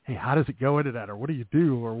 hey, how does it go into that, or what do you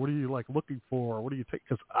do, or what are you like looking for, or what do you take?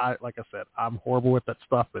 Because like I said, I'm horrible with that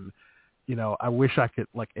stuff, and I wish I could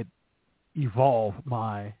like evolve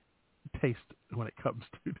my taste when it comes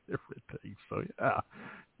to different things. So yeah,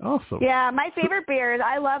 awesome. Yeah, my favorite beers,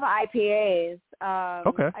 I love IPAs.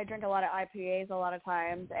 Okay. I drink a lot of IPAs a lot of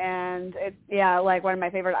times, and it's like one of my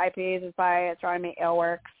favorite IPAs is by Astronomy Ale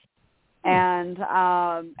Works. And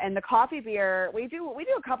the coffee beer, we do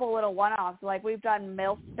a couple little one-offs. Like we've done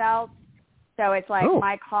milk stouts. So it's like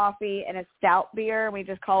my coffee and a stout beer. We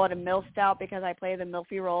just call it a milk stout because I play the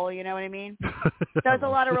milfy role. You know what I mean? So it's a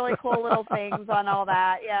lot of really cool little things on all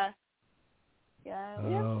that. Yeah.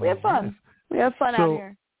 Yeah. We have fun. Nice. We have fun out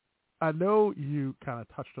here. I know you kind of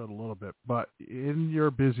touched on it a little bit, but in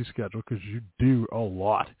your busy schedule, because you do a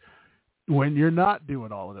lot, when you're not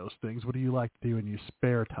doing all of those things, what do you like to do in your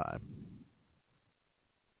spare time?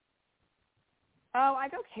 Oh, I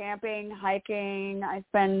go camping, hiking. I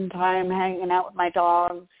spend time hanging out with my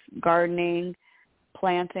dogs, gardening,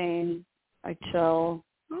 planting. I chill.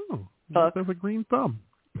 Oh, you have a green thumb.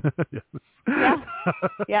 Yes.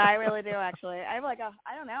 Yeah, I really do, actually. I have I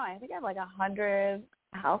think I have 100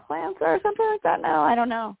 houseplants or something like that now. I don't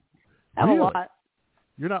know. I have a lot.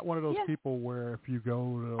 You're not one of those people where if you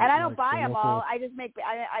go to and I don't buy them all. I just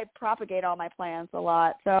I propagate all my plants a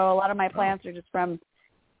lot. So a lot of my plants are just from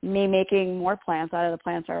me making more plants out of the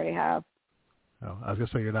plants I already have. Oh, I was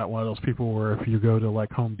gonna say you're not one of those people where if you go to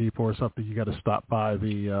like Home Depot or something, you got to stop by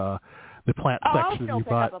the plant section. I'll still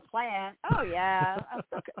pick up a plant. Oh yeah,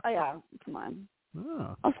 come on.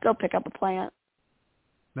 Oh. I'll still pick up a plant.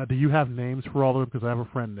 Now, do you have names for all of them? Because I have a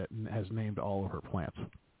friend that has named all of her plants.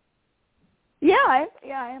 Yeah, I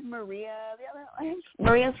have Maria.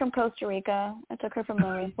 Maria's from Costa Rica. I took her from the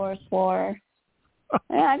Rainforest War.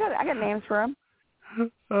 Yeah, I got names for them.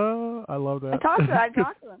 I love that. I talk to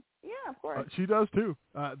them. Yeah, of course. She does too.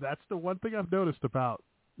 That's the one thing I've noticed about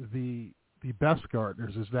the best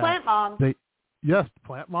gardeners is that plant moms.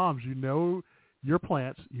 Plant moms. You know your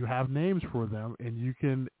plants. You have names for them, and you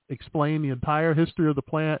can explain the entire history of the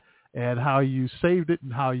plant and how you saved it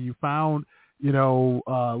and how you found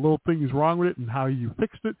little things wrong with it and how you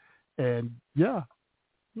fixed it. And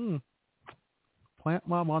plant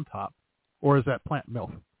mom on top, or is that plant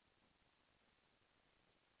milk?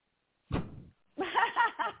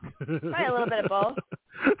 Probably a little bit of both.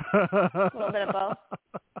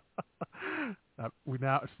 We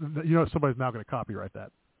now, somebody's now going to copyright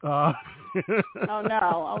that. Oh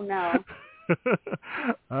no.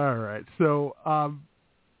 All right. So,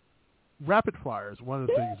 rapid fire is one of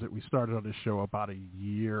the things that we started on this show about a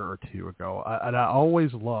year or two ago. And I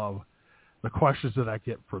always love the questions that I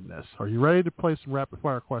get from this. Are you ready to play some rapid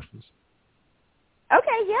fire questions?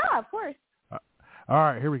 Okay. Yeah, of course. All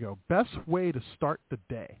right, here we go. Best way to start the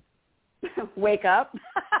day. Wake up.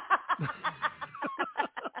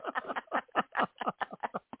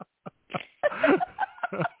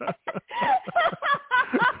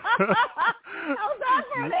 How's that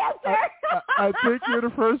for an answer? I think you're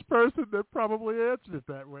the first person that probably answered it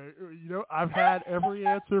that way. I've had every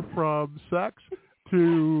answer from sex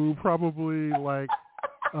to probably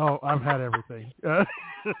I've had everything.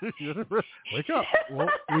 Wake up. Well,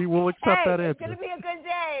 we will accept that answer. It's going to be a good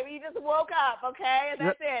day. You just woke up, okay? And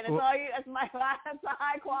that's it. That's the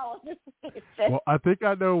high quality. Well, I think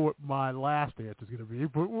I know what my last answer is going to be,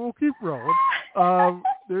 but we'll keep rolling.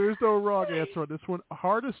 There is no wrong answer on this one.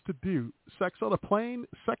 Hardest to do, sex on a plane,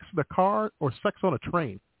 sex in a car, or sex on a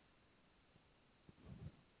train?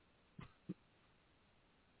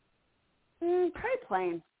 Probably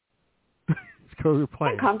plane. Let's go to the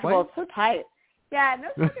plane. Uncomfortable. It's so tight. Yeah, and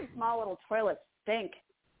those fucking small little toilets stink.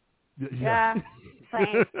 Yeah.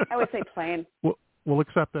 Plane. I would say plane. We'll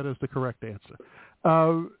accept that as the correct answer.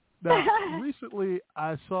 Now, recently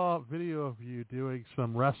I saw a video of you doing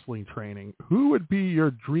some wrestling training. Who would be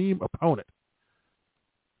your dream opponent?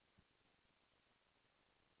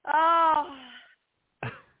 Oh.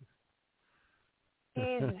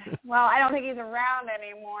 Well, I don't think he's around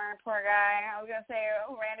anymore, poor guy. I was going to say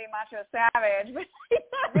Randy Macho Savage, but he's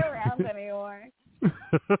not around anymore.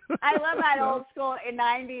 I love that old school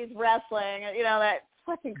 90s wrestling, that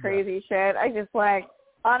fucking crazy shit. I just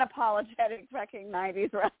unapologetic fucking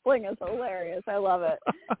 90s wrestling is hilarious. I love it.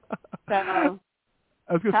 So I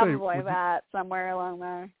was probably that somewhere along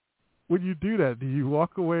there. When you do that, do you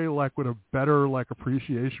walk away with a better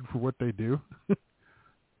appreciation for what they do?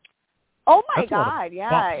 Oh my God!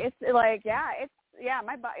 Yeah, it's my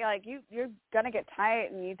body. You're gonna get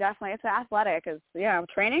tight, and you definitely it's athletic.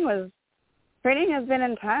 Training has been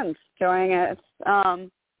intense doing it.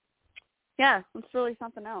 It's really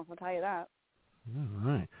something else. I'll tell you that. All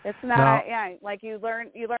right. It's not. You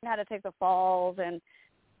learn how to take the falls, and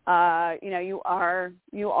you are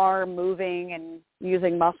moving and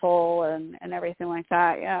using muscle and everything like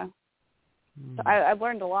that. Yeah. So I've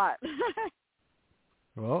learned a lot.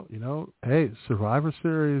 Well, hey, Survivor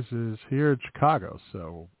Series is here in Chicago,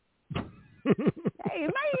 so. Hey, you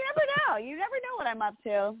never know. You never know what I'm up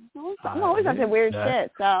to. I'm always up to weird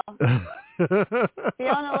shit, so be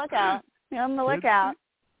on the lookout. Be on the lookout.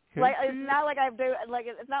 Like it's not like I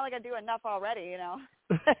do enough already, you know.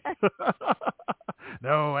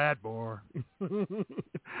 No, add more.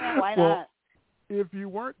 Yeah, why well, not? If you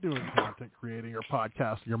weren't doing content creating or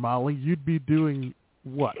podcasting or modeling, you'd be doing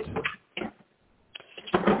what?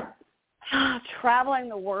 Traveling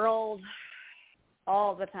the world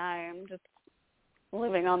all the time, just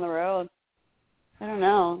living on the road. I don't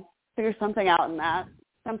know. Figure something out in that.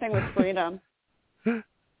 Something with freedom. All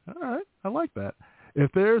right. I like that.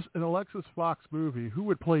 If there's an Alexis Fawx movie, who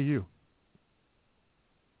would play you?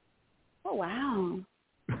 Oh, wow.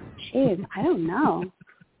 Jeez, I don't know.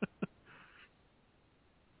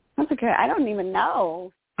 That's okay. I don't even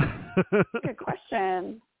know. Good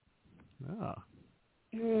question. Yeah.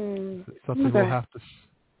 Something we'll have to...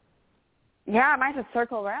 Yeah, I might have to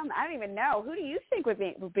circle around. I don't even know. Who do you think would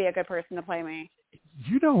be a good person to play me?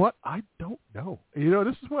 You know what? I don't know. You know,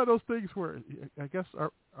 this is one of those things where I guess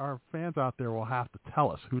our fans out there will have to tell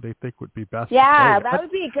us who they think would be best. Yeah, that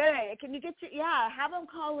would be good. Can you have them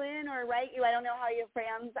call in or write you? I don't know how your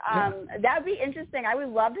fans. That would be interesting. I would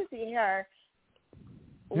love to see her.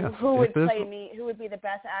 Yes, who would play me? Who would be the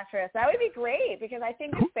best actress? That would be great because I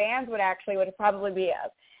think the fans would probably be.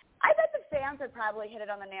 I bet the fans would probably hit it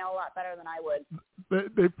on the nail a lot better than I would.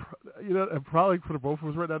 They you know, and probably for the both of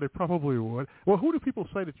us right now, they probably would. Well, who do people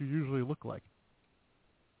say that you usually look like?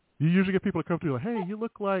 You usually get people to come to you like, "Hey, you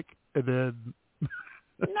look like," and then.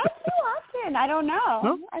 Not too often. I don't know.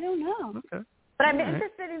 No? I don't know. Okay. But I'm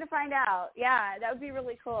interested to find out. Yeah, that would be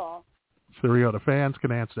really cool. So there we go. The fans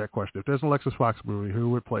can answer that question. If there's an Alexis Fawx movie,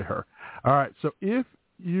 who would play her? All right. So if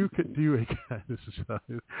you could do this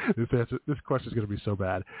question is going to be so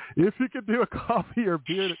bad. If you could do a coffee or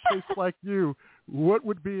beer that tastes like you, what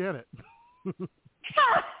would be in it?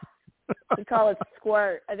 We call it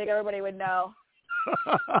Squirt. I think everybody would know.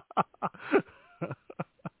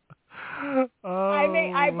 I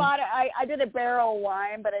did a barrel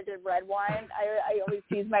wine, but I did red wine. I always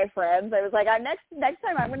tease my friends. I was like, next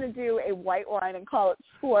time I'm going to do a white wine and call it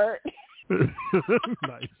Squirt.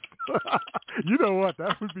 Nice. You know what?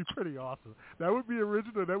 That would be pretty awesome. That would be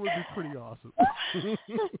original. That would be pretty awesome.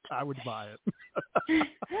 I would buy it.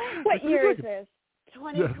 What year is this?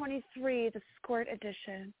 2023, the Squirt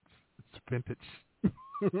edition. It's vintage.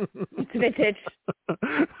 It's vintage.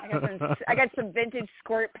 I got some vintage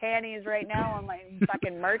Squirt panties right now on my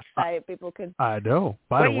fucking merch site. People could. I know.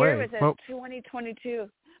 By the way, what year was it? 2022.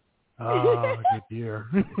 Good year.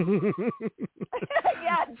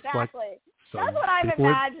 Yeah, exactly. That's what I'm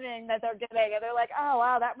imagining that they're getting. And they're like, oh,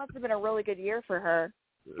 wow, that must have been a really good year for her.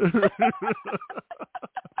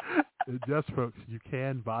 Yes, folks, you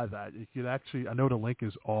can buy that. You can actually, I know the link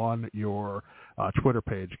is on your Twitter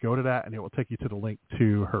page. Go to that, and it will take you to the link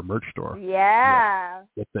to her merch store. Yeah.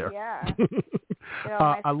 Get there. Yeah.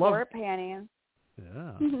 I love panties.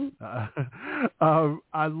 Yeah.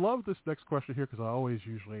 I love this next question here because I always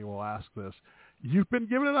usually will ask this. You've been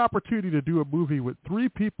given an opportunity to do a movie with 3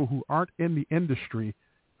 people who aren't in the industry.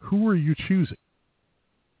 Who are you choosing?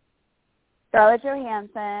 Scarlett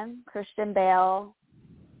Johansson, Christian Bale,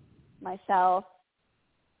 myself,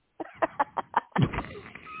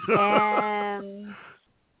 and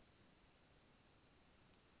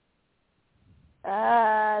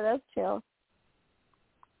those 2.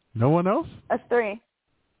 No one else? That's 3.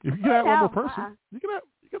 If you can add one more person, you can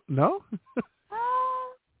no?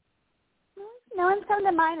 No one's come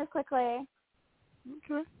to mind as quickly.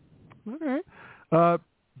 Okay. All right.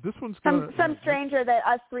 This one's some stranger that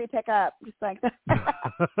us 3 pick up, just like that.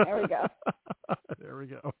 There we go. There we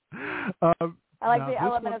go. I like the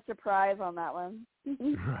element of surprise on that one.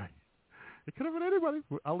 Right. It could have been anybody.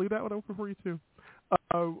 I'll leave that one open for you too.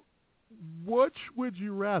 Which would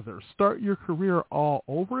you rather, start your career all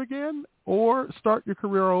over again or start your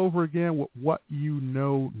career all over again with what you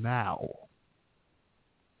know now?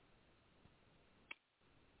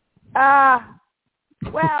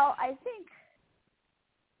 Well, I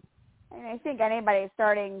think anybody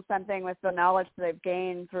starting something with the knowledge that they've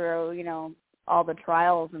gained through, all the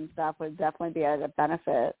trials and stuff would definitely be a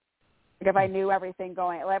benefit. Like if I knew everything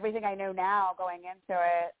I know now going into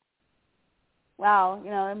it, well,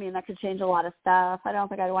 that could change a lot of stuff. I don't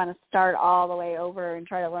think I'd want to start all the way over and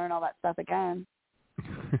try to learn all that stuff again.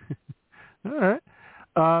 All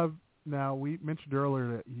right. Now, we mentioned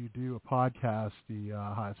earlier that you do a podcast, the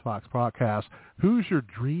Hi, It's Fawx podcast. Who's your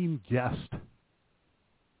dream guest?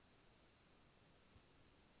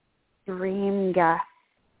 Dream guest?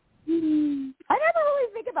 I never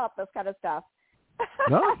really think about this kind of stuff.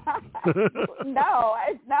 No? No,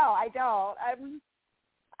 I don't.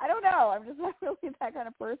 I don't know. I'm just not really that kind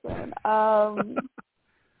of person.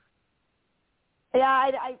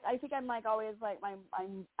 Yeah, I think I'm like always like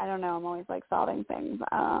I don't know, I'm always like solving things.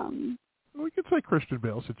 We could say Christian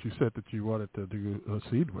Bale since you said that you wanted to do a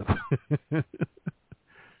scene with.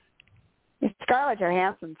 Scarlett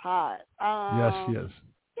Johansson's hot. Yes, she is.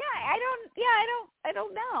 I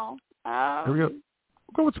don't know. Here we go.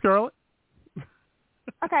 We'll go with Scarlett.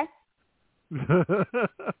 Okay.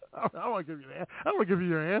 I want to give you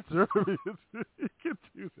your answer. You can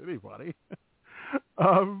choose anybody.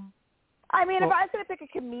 I mean, if I was going to pick a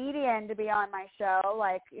comedian to be on my show,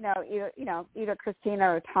 like either Christina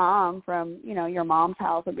or Tom from Your Mom's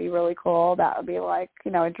House would be really cool. That would be like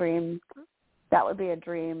a dream. That would be a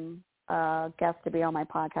dream guest to be on my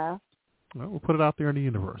podcast. Well, we'll put it out there in the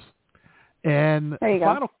universe. And there you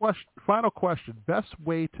go. Final question. Best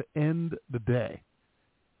way to end the day.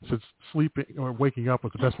 Since sleeping or waking up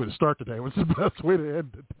was the best way to start the day, what's the best way to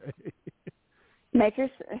end the day?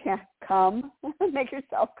 Come. Make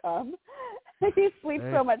yourself come. You sleep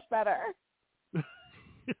so much better.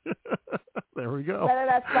 There we go. Whether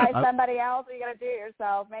that's by somebody else or you got to do it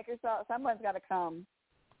yourself. Someone's got to come.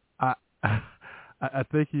 I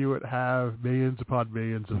think you would have millions upon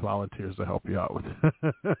millions of volunteers to help you out with it.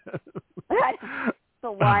 The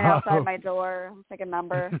line outside my door. I'll take a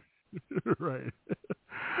number. Right.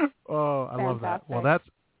 Oh, I love that. Fantastic. Well,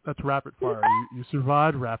 that's rapid fire. You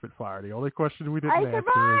survived rapid fire. The only question we didn't answer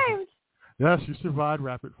survived. is yes, you survived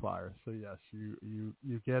rapid fire. So yes, you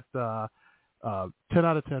get 10 out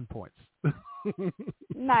of 10 points.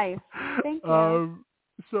 Nice. Thank you.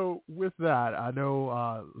 So with that, I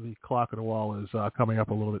know the clock on the wall is coming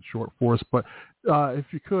up a little bit short for us, but if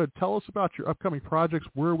you could tell us about your upcoming projects,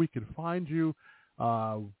 where we can find you,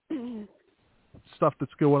 stuff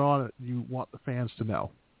that's going on that you want the fans to know.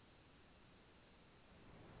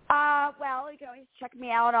 Well, you can always check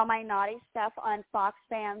me out on my naughty stuff on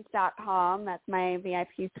FawxFans.com. That's my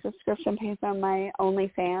VIP subscription page on my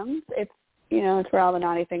OnlyFans. It's where all the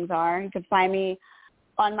naughty things are. You can find me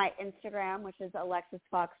on my Instagram, which is Alexis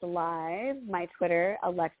Fawx Live. My Twitter,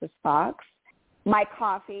 Alexis Fawx. My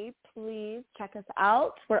coffee, please check us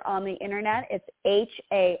out. We're on the internet. It's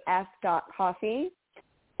HAF.coffee.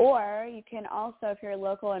 Or you can also, if you're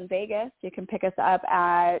local in Vegas, you can pick us up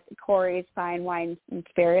at Corey's Fine Wines and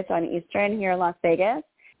Spirits on Eastern here in Las Vegas.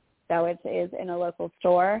 So it is in a local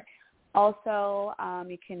store. Also,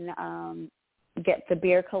 you can get the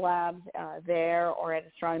beer collabs there or at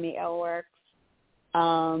Astronomy Ale Works.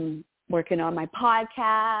 Working on my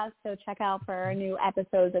podcast, so check out for new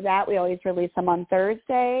episodes of that. We always release them on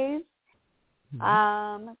Thursdays.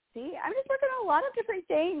 Let's see, I'm just working on a lot of different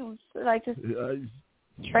things, like just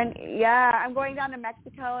I'm going down to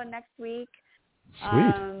Mexico next week.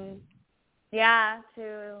 Sweet.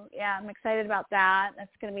 I'm excited about that.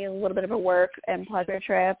 That's going to be a little bit of a work and pleasure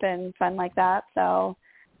trip and fun like that. So,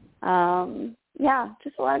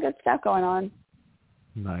 just a lot of good stuff going on.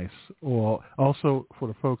 Nice. Well, also for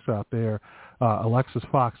the folks out there,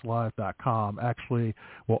 AlexisFawxLive.com actually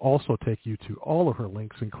will also take you to all of her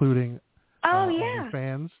links, including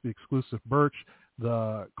OnlyFans, the exclusive merch,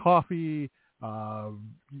 the coffee,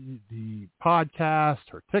 the podcast,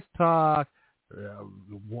 her TikTok,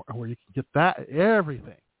 where you can get that,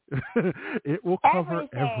 everything. It will cover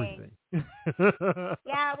everything.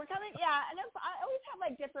 Yeah, we're coming. Yeah, and I always have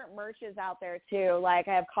like different merches out there too. Like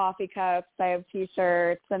I have coffee cups, I have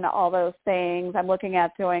T-shirts, and all those things. I'm looking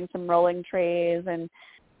at doing some rolling trays and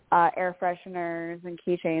air fresheners and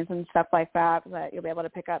keychains and stuff like that you'll be able to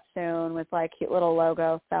pick up soon with like cute little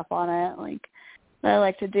logo stuff on it, like that I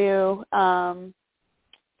like to do.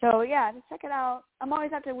 So yeah, just check it out. I'm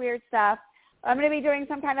always up to weird stuff. I'm going to be doing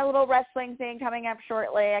some kind of little wrestling thing coming up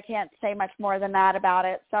shortly. I can't say much more than that about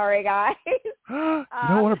it. Sorry, guys. You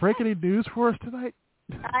don't want to break any news for us tonight?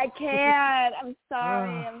 I can't. I'm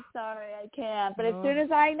sorry. I can't. But as soon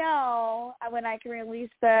as I know, when I can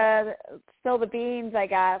release spill the beans, I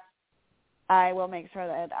guess, I will make sure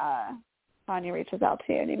that Tanya reaches out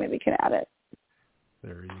to you and maybe we can add it.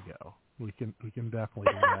 There you go. We can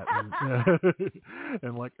definitely do that.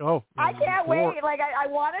 And like, I can't wait. Like I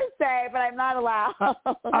want to say, but I'm not allowed.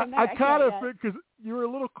 I kind of think because you were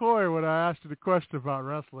a little coy when I asked you the question about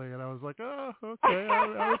wrestling, and I was like, oh, okay.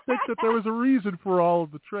 I would think that there was a reason for all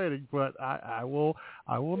of the training, but I will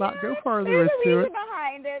not go farther into it. There's a reason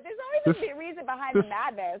behind it. There's always a reason behind the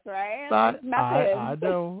madness, right? I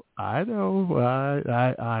know.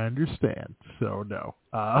 I understand. So no.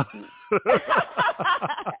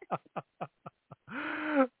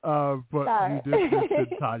 But you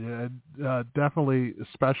did Tanya, and definitely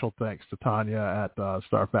special thanks to Tanya at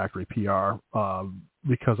Star Factory PR.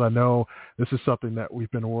 because I know this is something that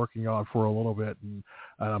we've been working on for a little bit, and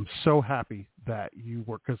I'm so happy that you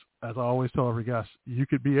were, because as I always tell every guest, you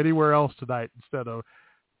could be anywhere else tonight instead of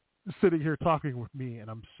sitting here talking with me, and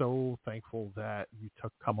I'm so thankful that you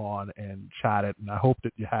come on and chatted, and I hope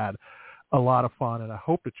that you had a lot of fun, and I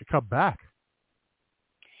hope that you come back.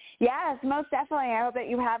 Yes, most definitely. I hope that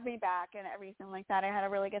you have me back and everything like that. I had a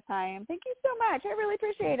really good time. Thank you so much. I really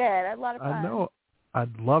appreciate it. I had a lot of fun. I know.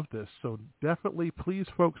 I'd love this. So definitely, please,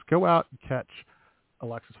 folks, go out and catch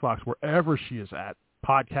Alexis Fawx wherever she is at,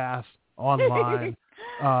 podcasts, online.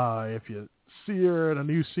 If you see her in a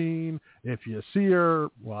new scene, if you see her,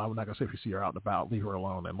 well, I'm not going to say if you see her out and about, leave her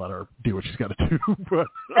alone and let her do what she's got to do. But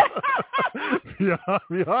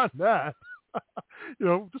beyond that,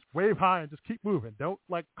 just wave high and just keep moving. Don't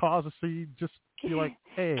cause a scene. Just be like,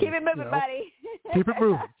 hey, keep it moving, buddy. Keep it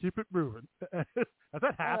moving. Keep it moving. Has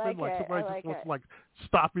that happened? Somebody just wants to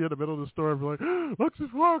stop me in the middle of the store and be like, Alexis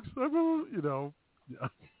Fawx, Yeah.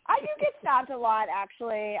 I do get stopped a lot,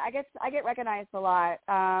 actually. I get recognized a lot,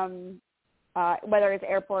 whether it's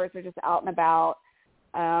airports or just out and about.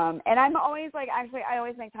 And I'm always I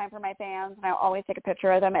always make time for my fans, and I always take a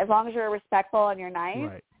picture of them. As long as you're respectful and you're nice,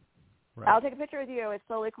 right. I'll take a picture with you. It's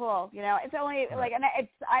totally cool. It's only and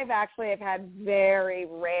I've had very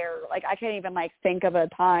rare, I can't even think of a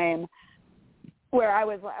time where I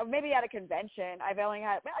was maybe at a convention. I've only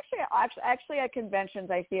had actually at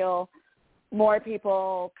conventions, I feel more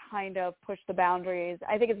people kind of push the boundaries.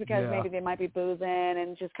 I think it's because maybe they might be boozing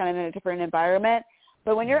and just kind of in a different environment.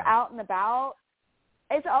 But when you're out and about,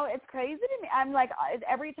 it's crazy to me. I'm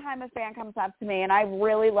every time a fan comes up to me, and I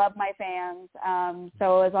really love my fans.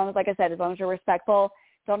 So as long as, like I said, as long as you're respectful,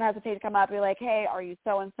 don't hesitate to come up and be like, hey, are you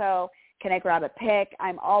so-and-so? Can I grab a pic?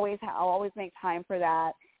 I'll always make time for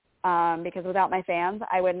that. Because without my fans,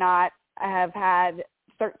 I would not have had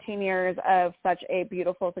 13 years of such a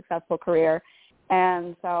beautiful, successful career.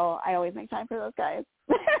 And so I always make time for those guys.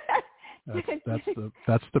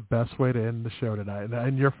 That's the best way to end the show tonight.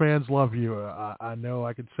 And your fans love you. I know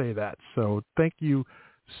I can say that. So thank you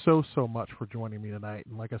so much for joining me tonight.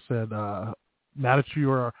 And like I said, now that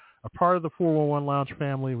you are a part of the 411 Lounge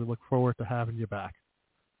family, we look forward to having you back.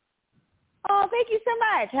 Oh, thank you so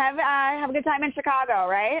much. Have a good time in Chicago,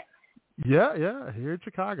 right? Yeah, here in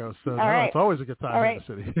Chicago. So right. It's always a good time in the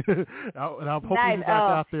city. And I'm hoping to be back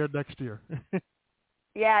out there next year.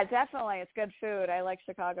 Yeah, definitely. It's good food. I like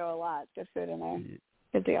Chicago a lot. Good food in there.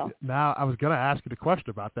 Good deal. Now, I was going to ask you the question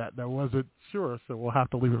about that, and I wasn't sure, so we'll have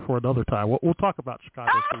to leave it for another time. We'll talk about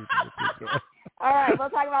Chicago food. All right, we'll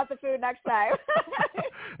talk about the food next time.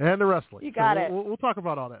 And the wrestling. You got it. We'll talk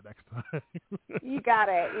about all that next time. You got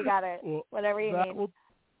it. Well, whatever you need.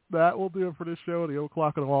 That will do it for this show. The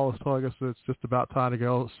o'clock on the wall is telling us that it's just about time to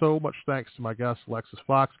go. So much thanks to my guest, Alexis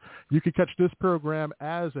Fawx. You can catch this program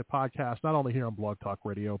as a podcast, not only here on Blog Talk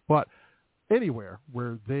Radio, but anywhere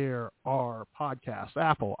where there are podcasts,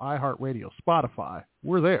 Apple, iHeartRadio, Spotify.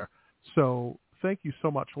 We're there. So thank you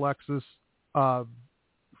so much, Alexis.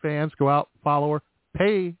 Fans, go out, follow her,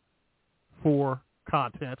 pay for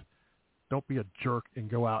content. Don't be a jerk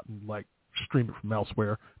and go out and stream it from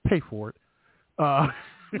elsewhere. Pay for it. I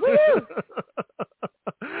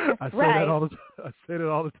say that all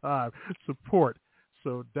the time. Support.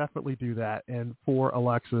 So definitely do that. And for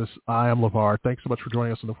Alexis, I am Levar. Thanks so much for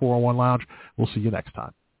joining us in the 401 Lounge. We'll see you next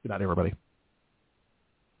time. Good night, everybody.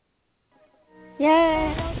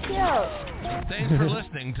 Yay. Thank you. Thanks for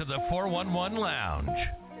listening to the 411 Lounge.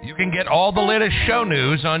 You can get all the latest show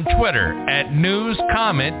news on Twitter at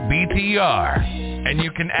NewsCommentBTR. And you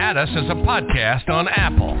can add us as a podcast on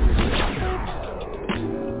Apple.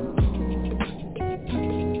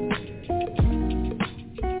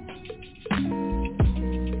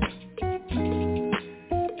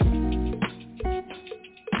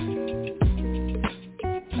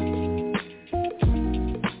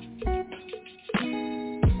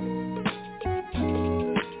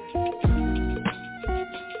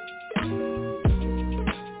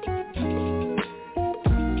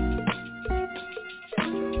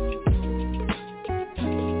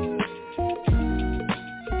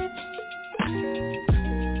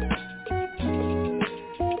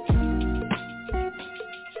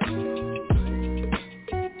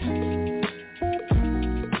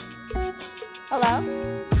 Hello?